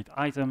concrete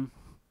item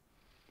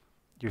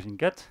using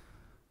get.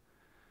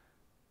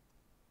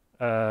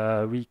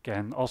 We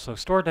can also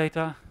store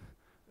data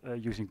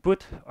using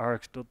put,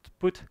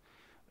 rx.put.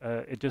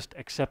 It just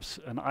accepts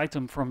an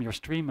item from your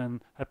stream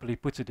and happily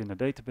puts it in a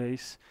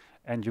database,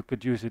 and you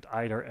could use it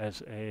either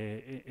as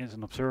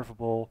an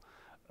observable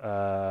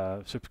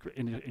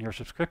in your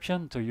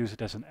subscription, to use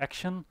it as an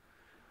action,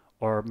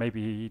 or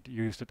maybe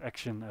use that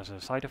action as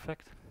a side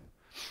effect.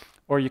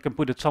 Or you can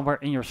put it somewhere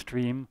in your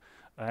stream,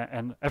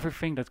 and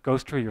everything that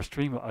goes through your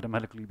stream will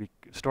automatically be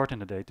stored in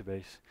the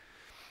database.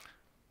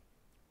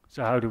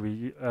 So how do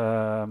we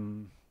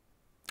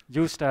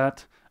use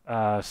that?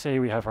 Say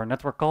we have our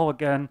network call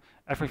again,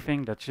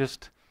 everything that's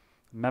just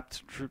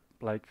mapped through,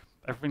 like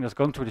everything that's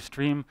going through the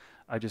stream,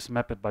 I just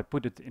map it by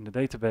put it in the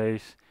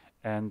database,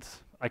 and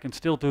I can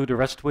still do the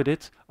rest with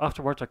it.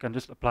 Afterwards I can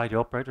just apply the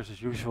operators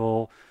as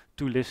usual,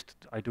 to list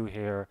I do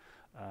here,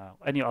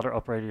 any other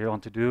operator you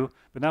want to do,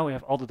 but now we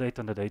have all the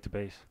data in the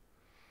database.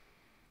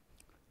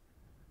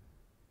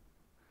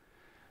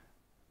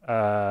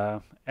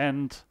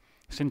 And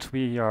since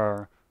we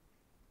are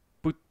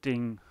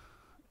putting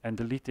and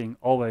deleting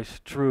always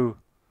true,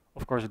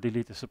 of course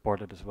delete is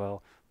supported as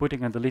well,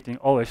 putting and deleting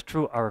always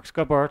true Rx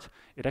cupboard,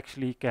 it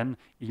actually can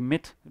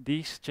emit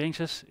these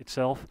changes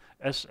itself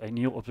as a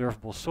new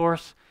observable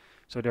source.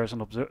 So there's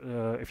an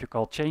if you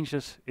call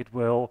changes, it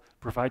will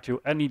provide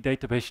you any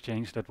database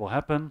change that will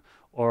happen,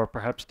 or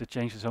perhaps the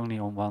change is only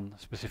on one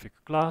specific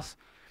class.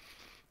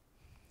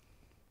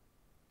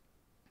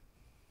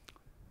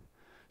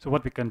 So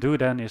what we can do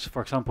then is,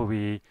 for example,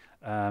 we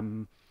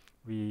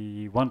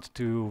want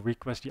to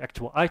request the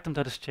actual item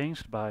that is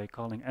changed by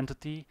calling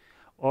entity,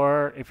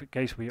 or if in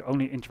case we're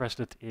only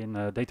interested in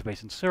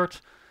database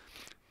insert,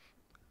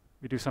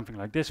 we do something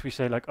like this. We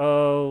say like,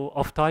 oh,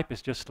 of type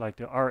is just like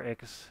the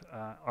Rx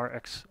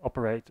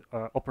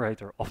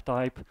operator of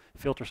type,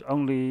 filters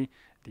only,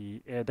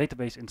 the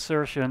database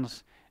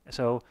insertions.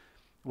 So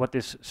what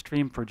this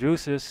stream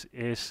produces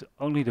is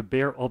only the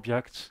bare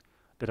objects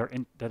that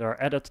are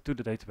added to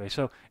the database.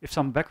 So if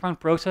some background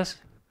process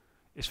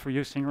is for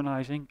you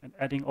synchronizing and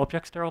adding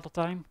objects there all the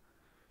time,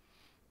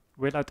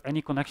 without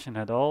any connection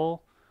at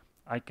all,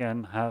 I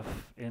can have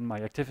in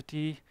my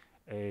activity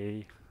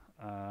a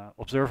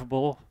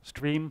observable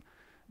stream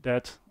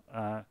that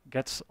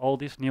gets all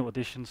these new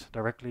additions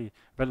directly,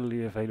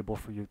 readily available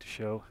for you to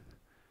show.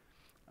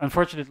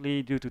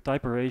 Unfortunately, due to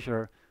type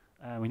erasure,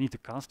 we need to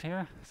cast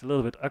here. It's a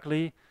little bit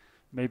ugly.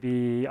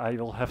 Maybe I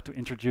will have to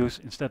introduce,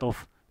 instead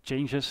of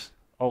changes,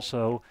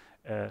 also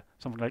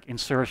something like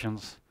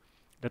insertions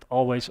that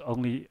always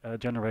only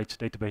generates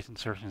database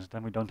insertions.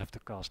 Then we don't have to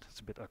cast.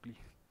 It's a bit ugly.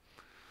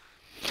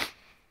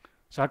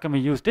 So how can we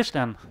use this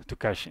then to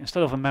cache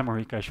instead of a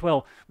memory cache?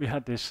 Well, we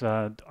had this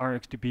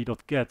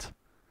rxdb.get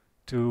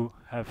to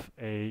have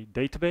a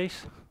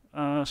database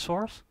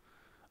source,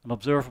 an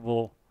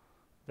observable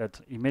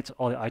that emits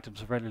all the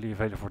items readily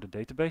available for the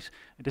database.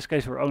 In this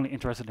case, we're only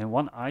interested in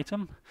one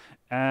item,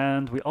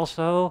 and we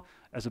also,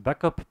 as a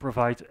backup,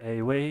 provide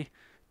a way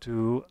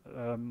to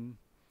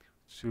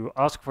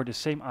ask for the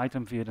same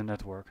item via the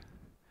network.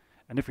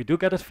 And if we do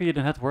get it via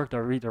the network,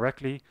 then we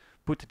directly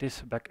put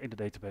this back in the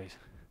database.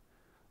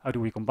 How do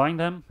we combine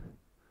them?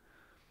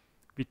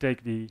 We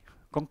take the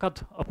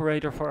concat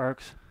operator for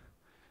Rx.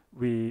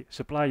 We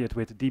supply it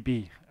with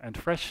DB and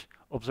fresh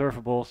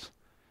observables,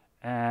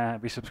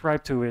 and we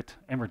subscribe to it,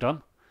 and we're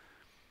done.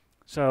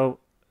 So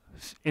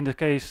in the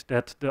case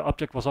that the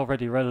object was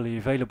already readily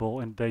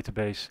available in the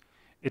database,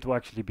 it will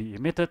actually be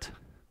emitted,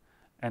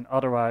 and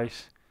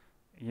otherwise,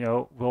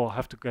 we'll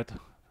have to get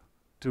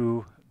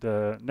to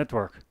the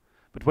network.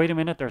 But wait a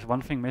minute, there's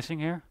one thing missing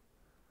here.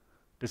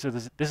 This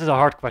is a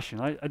hard question.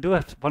 I do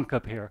have one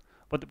cup here,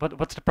 but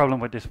what's the problem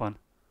with this one?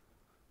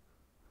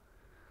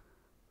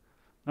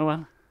 No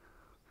one?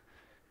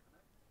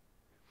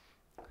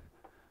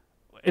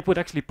 It would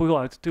actually pull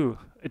out too.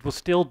 It will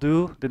still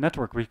do the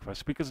network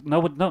request because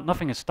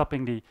nothing is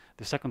stopping the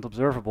second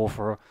observable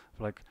for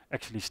like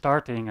actually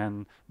starting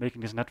and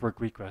making this network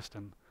request,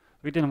 and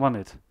we didn't want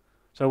it.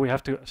 So we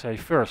have to say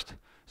first.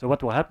 So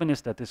what will happen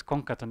is that this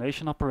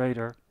concatenation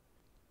operator,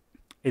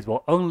 it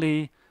will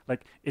only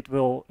it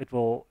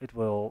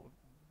will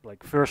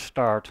like first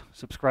start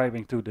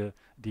subscribing to the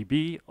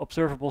DB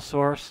observable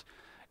source.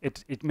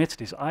 It emits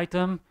this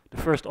item. The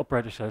first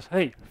operator says,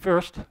 "Hey,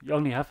 first you're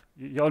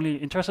only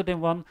interested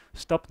in one.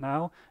 Stop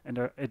now," and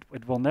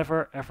it will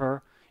never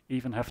ever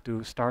even have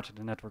to start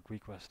the network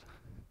request.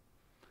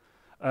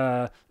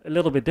 A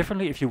little bit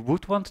differently, if you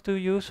would want to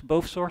use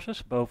both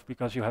sources, both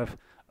because you have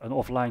an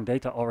offline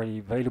data already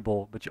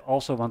available, but you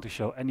also want to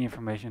show any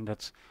information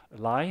that's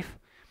live,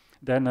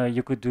 then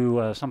you could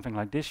do something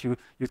like this.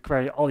 You'd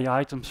query all the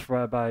items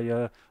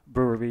by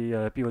brewery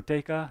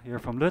Pioteca here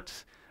from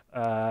Lutz.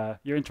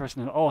 You're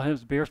interested in all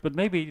his beers, but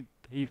maybe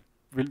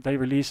they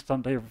release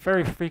some.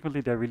 Very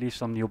frequently they release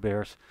some new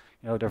beers.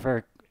 They're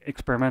very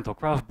experimental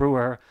craft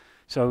brewer.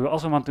 So we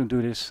also want to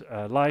do this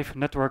live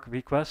network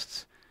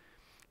requests.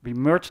 We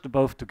merge the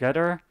both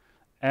together,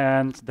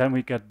 and then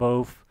we get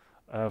both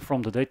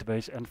from the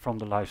database and from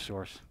the live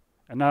source.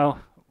 And now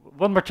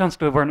one more chance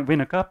to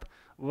win a cup.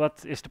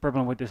 What is the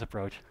problem with this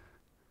approach?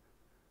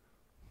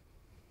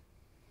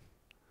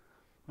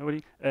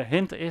 Nobody? A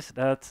hint is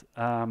that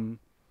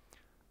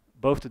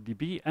both the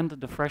DB and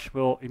the fresh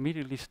will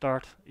immediately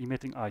start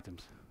emitting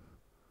items.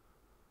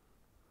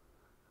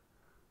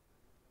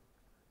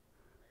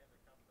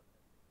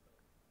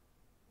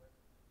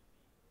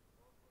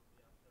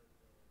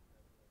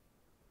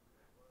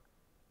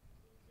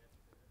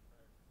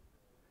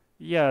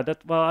 Yeah,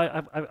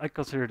 I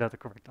consider that the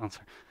correct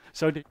answer.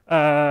 So it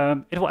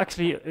will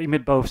actually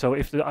emit both. So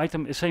if the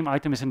same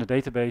item is in the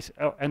database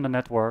and the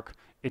network,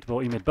 it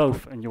will emit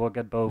both, and you will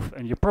get both.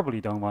 And you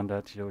probably don't want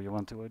that. You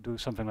want to do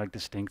something like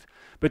distinct.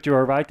 But you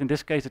are right. In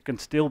this case, it can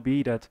still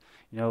be that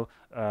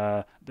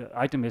the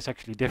item is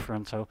actually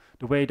different. So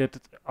the way that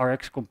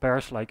Rx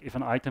compares, like if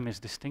an item is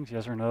distinct,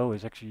 yes or no,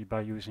 is actually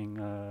by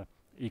using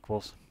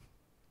equals.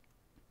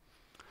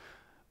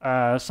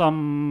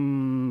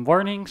 Some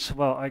warnings.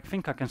 Well, I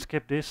think I can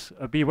skip this.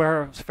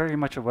 Very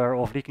much aware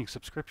of leaking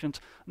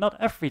subscriptions. Not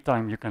every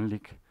time you can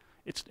leak.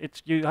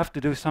 You have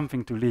to do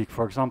something to leak.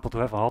 For example, to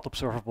have a hot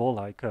observable,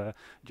 like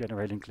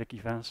generating click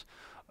events.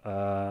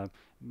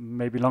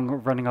 Maybe longer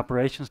running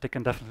operations, they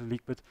can definitely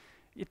leak. But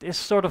it is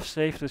sort of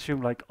safe to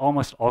assume, like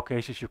almost all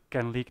cases, you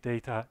can leak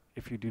data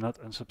if you do not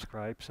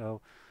unsubscribe.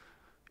 So,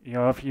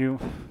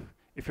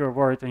 if you're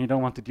worried and you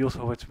don't want to deal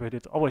so much with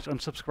it, always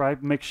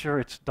unsubscribe. Make sure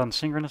it's done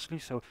synchronously.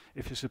 So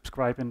if you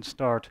subscribe and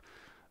start,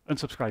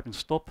 unsubscribe and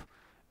stop,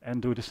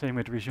 and do the same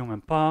with resume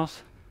and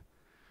pause.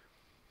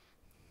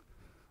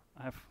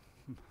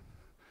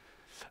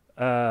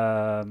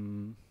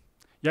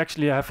 You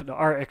actually have the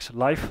Rx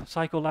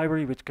lifecycle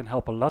library, which can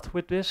help a lot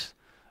with this.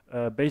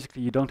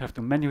 Basically, you don't have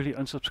to manually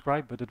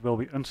unsubscribe, but it will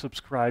be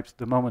unsubscribed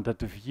the moment that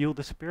the view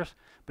disappears.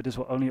 But this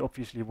will only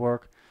obviously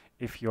work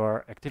if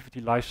your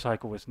activity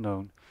lifecycle is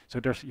known. So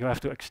you have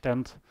to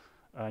extend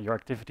your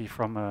activity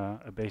from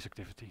a base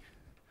activity.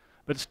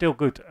 But it's still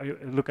good.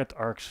 Look at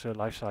Rx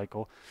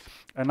lifecycle.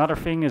 Another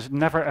thing is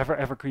never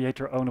ever create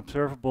your own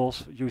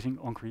observables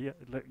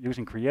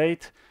using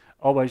create.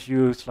 Always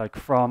use like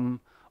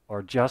from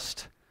or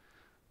just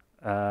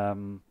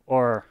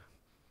or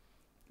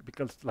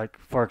because, like,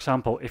 for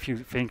example, if you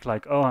think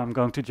like, oh, I'm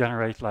going to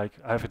generate, like,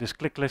 I have this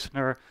click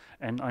listener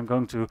and I'm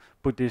going to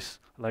put this,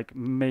 like,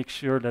 make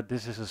sure that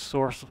this is a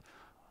source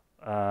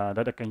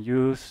that I can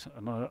use,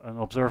 an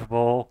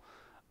observable.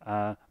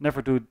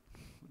 Never do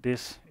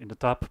this in the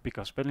top,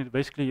 because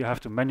basically you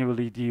have to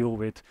manually deal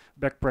with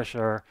back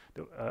pressure,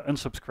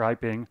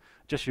 unsubscribing.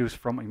 Just use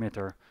from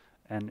emitter,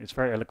 and it's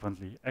very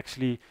eloquently.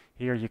 Actually,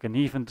 here you can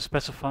even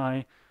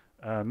specify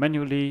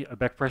manually a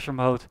back pressure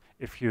mode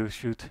if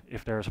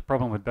there's a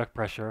problem with back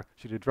pressure.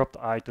 Should you drop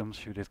the items,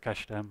 should it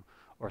cache them,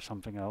 or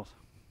something else?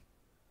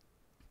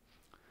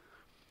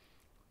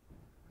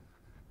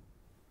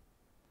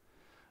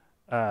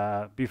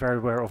 Be very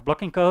aware of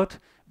blocking code,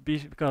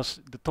 because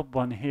the top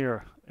one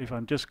here, if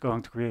I'm just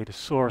going to create a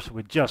source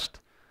with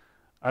just,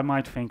 I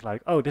might think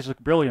like, oh, this is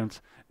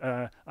brilliant,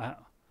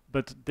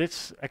 but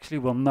this actually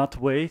will not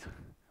wait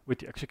with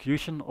the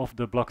execution of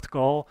the blocked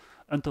call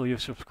until you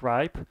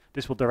subscribe.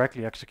 This will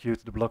directly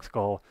execute the blocked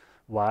call.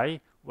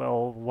 Why?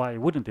 Well, why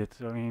wouldn't it?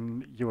 I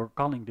mean, you're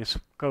calling this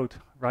code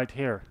right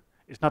here.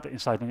 it's not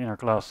inside an inner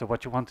class. So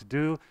what you want to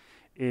do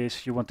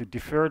is you want to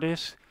defer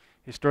this.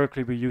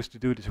 Historically, we used to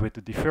do this with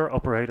the defer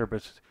operator,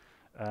 but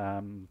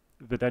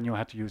then you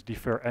had to use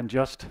defer and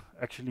just.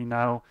 Actually,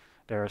 now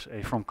there's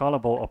a from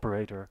callable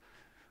operator,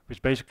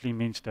 which basically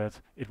means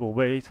that it will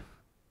wait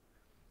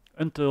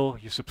until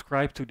you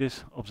subscribe to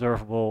this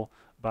observable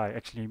by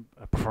actually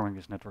performing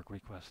this network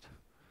request.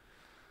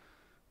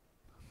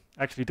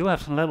 Actually, do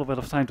have a little bit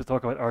of time to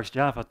talk about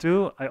RxJava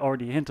too. I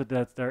already hinted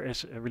that there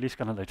is a release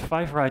candidate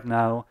 5 right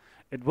now.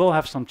 It will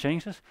have some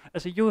changes.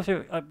 As a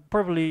user,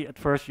 probably at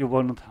first you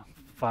won't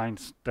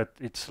find that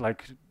it's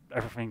like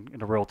everything in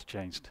the world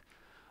changed.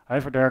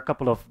 However, there are a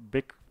couple of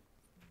big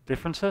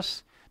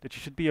differences that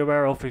you should be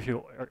aware of if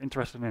you are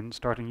interested in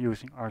starting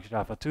using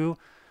RxJava 2.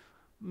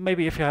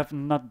 Maybe if you have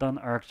not done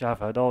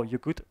RxJava at all, you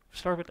could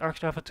start with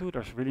RxJava 2.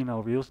 There's really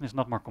no reason. It's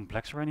not more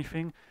complex or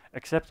anything,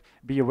 except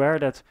be aware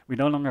that we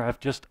no longer have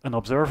just an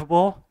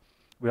observable.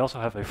 We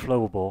also have a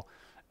flowable,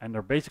 and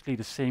they're basically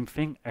the same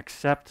thing,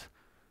 except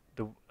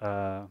the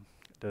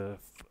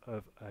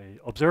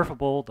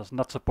observable does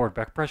not support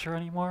back pressure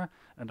anymore,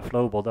 and the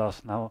flowable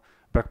does. Now,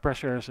 back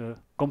pressure is a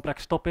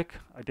complex topic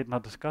I did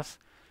not discuss,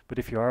 but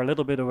if you are a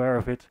little bit aware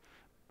of it,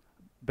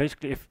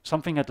 basically, if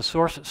something at the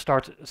source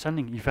starts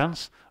sending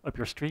events up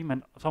your stream,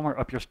 and somewhere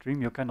up your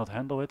stream you cannot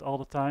handle it all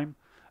the time,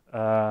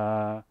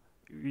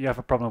 you have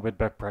a problem with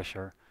back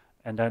pressure.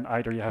 And then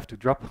either you have to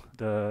drop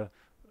the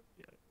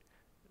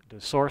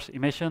source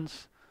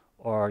emissions,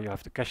 or you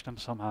have to cache them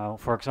somehow.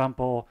 For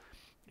example,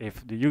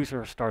 if the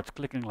user starts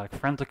clicking like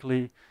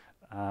frantically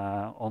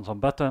on some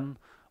button,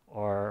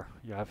 or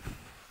you have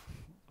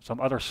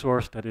some other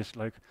source that is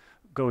like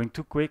going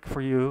too quick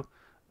for you,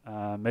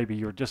 maybe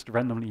you're just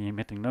randomly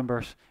emitting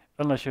numbers,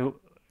 unless you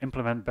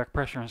implement back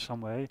pressure in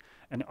some way.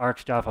 And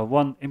RxJava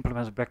 1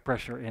 implements back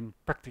pressure in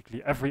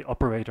practically every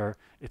operator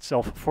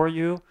itself for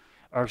you.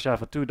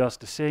 RxJava 2 does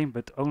the same,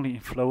 but only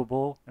in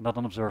flowable and not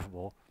on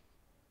observable.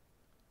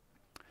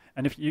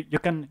 And if you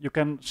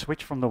can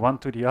switch from the one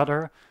to the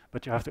other,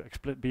 but you have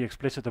to be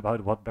explicit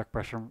about what back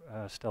pressure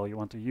style you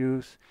want to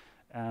use.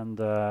 And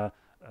the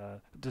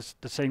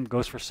same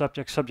goes for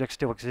subjects. Subjects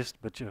still exist,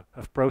 but you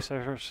have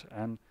processors,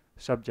 and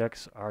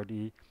subjects are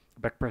the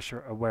back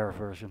pressure aware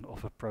version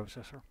of a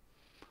processor.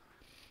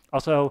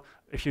 Also,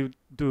 if you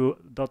do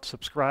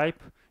 .subscribe,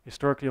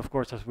 historically, of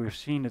course, as we've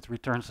seen, it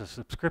returns a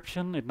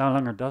subscription. It no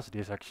longer does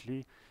this,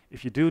 actually.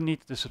 If you do need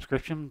the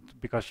subscription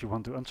because you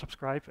want to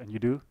unsubscribe, and you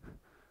do,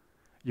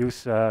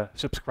 use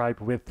subscribe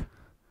with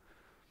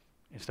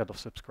instead of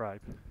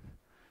subscribe.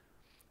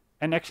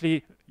 And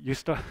actually, you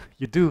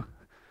do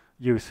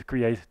use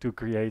create to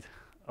create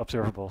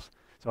observables.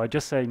 So I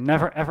just say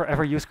never, ever,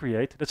 ever use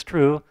create. That's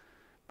true,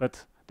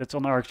 but that's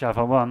on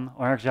RxJava 1.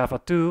 On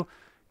RxJava 2,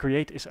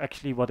 create is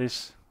actually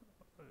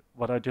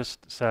what I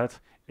just said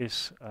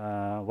is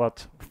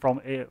what from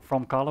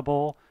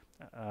callable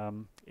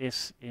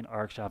is in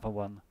RxJava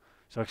 1.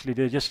 So actually,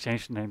 they just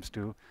changed the names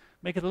to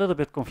make it a little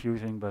bit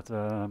confusing, but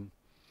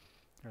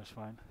that's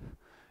fine.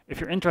 If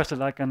you're interested,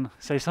 I can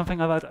say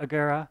something about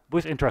Agera.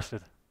 Who's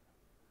interested?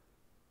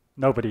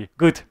 Nobody.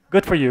 Good.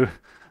 Good for you.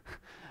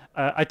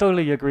 I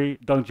totally agree.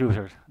 Don't use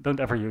it.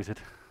 Don't ever use it.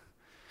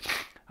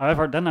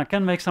 However, then I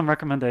can make some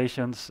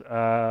recommendations.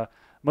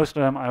 Most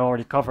of them I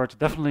already covered.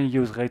 Definitely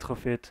use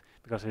retrofit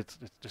because it's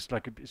just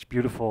like it's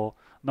beautiful.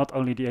 Not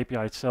only the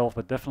API itself,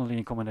 but definitely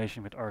in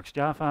combination with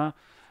RxJava.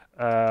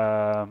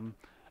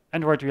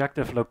 Android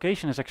reactive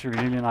location is actually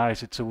really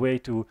nice. It's a way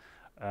to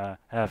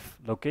have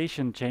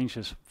location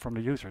changes from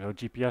the user, so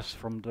GPS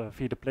from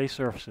via the Play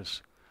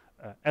services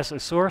as a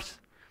source,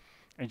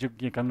 and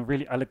you can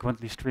really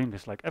eloquently stream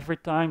this. Like every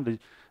time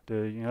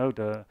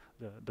the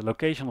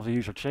location of the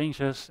user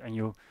changes, and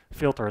you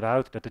filter it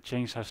out that the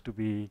change has to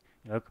be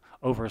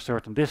over a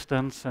certain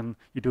distance, and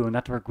you do a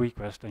network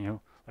request, and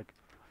like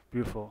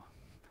beautiful.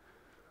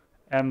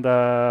 And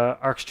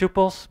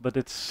RxTuples, but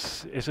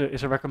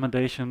is a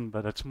recommendation,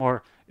 but it's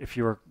more if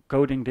you're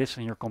coding this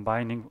and you're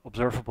combining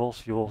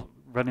observables, you'll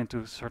run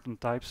into certain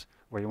types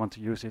where you want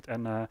to use it.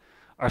 And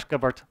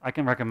RxCupboard, I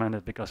can recommend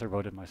it because I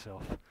wrote it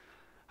myself.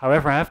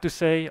 However, I have to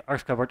say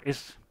RxCupboard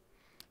is,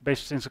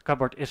 since a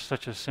cupboard is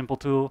such a simple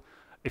tool,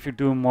 if you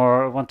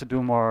want to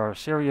do more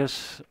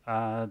serious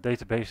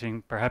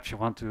databasing, perhaps you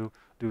want to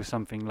do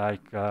something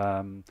like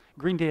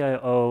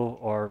GreenDAO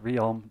or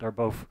Realm. They're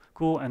both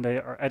cool, and they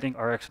are adding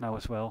Rx now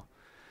as well.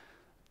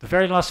 The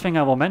very last thing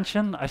I will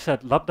mention, I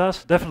said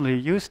lambdas, definitely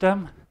use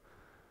them.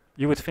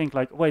 You would think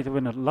like, wait a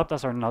minute,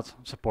 lambdas are not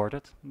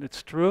supported.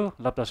 It's true,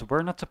 lambdas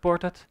were not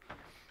supported.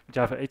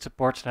 Java 8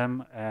 supports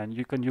them, and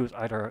you can use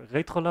either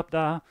retro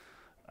lambda.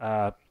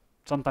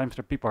 Sometimes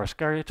the people are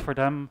scared for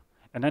them,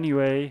 and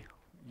anyway,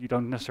 you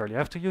don't necessarily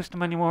have to use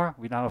them anymore.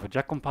 We now have a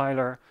Jack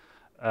compiler.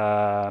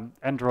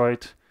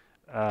 Android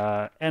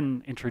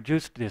N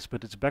introduced this,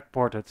 but it's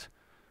backported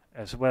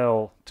as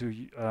well to.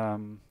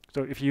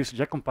 So if you use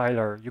Jack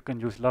compiler, you can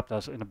use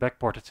lambdas in a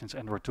backported since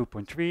Android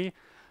 2.3.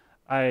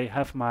 I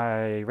have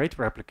my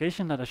Radar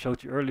application that I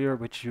showed you earlier,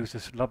 which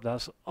uses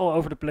lambdas all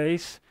over the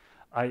place.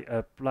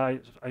 I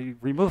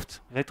removed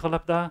retro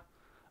lambda.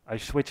 I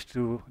switched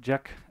to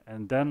Jack,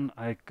 and then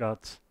I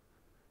got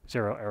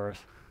 0 errors,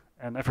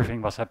 and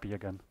everything was happy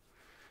again.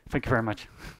 Thank you very much.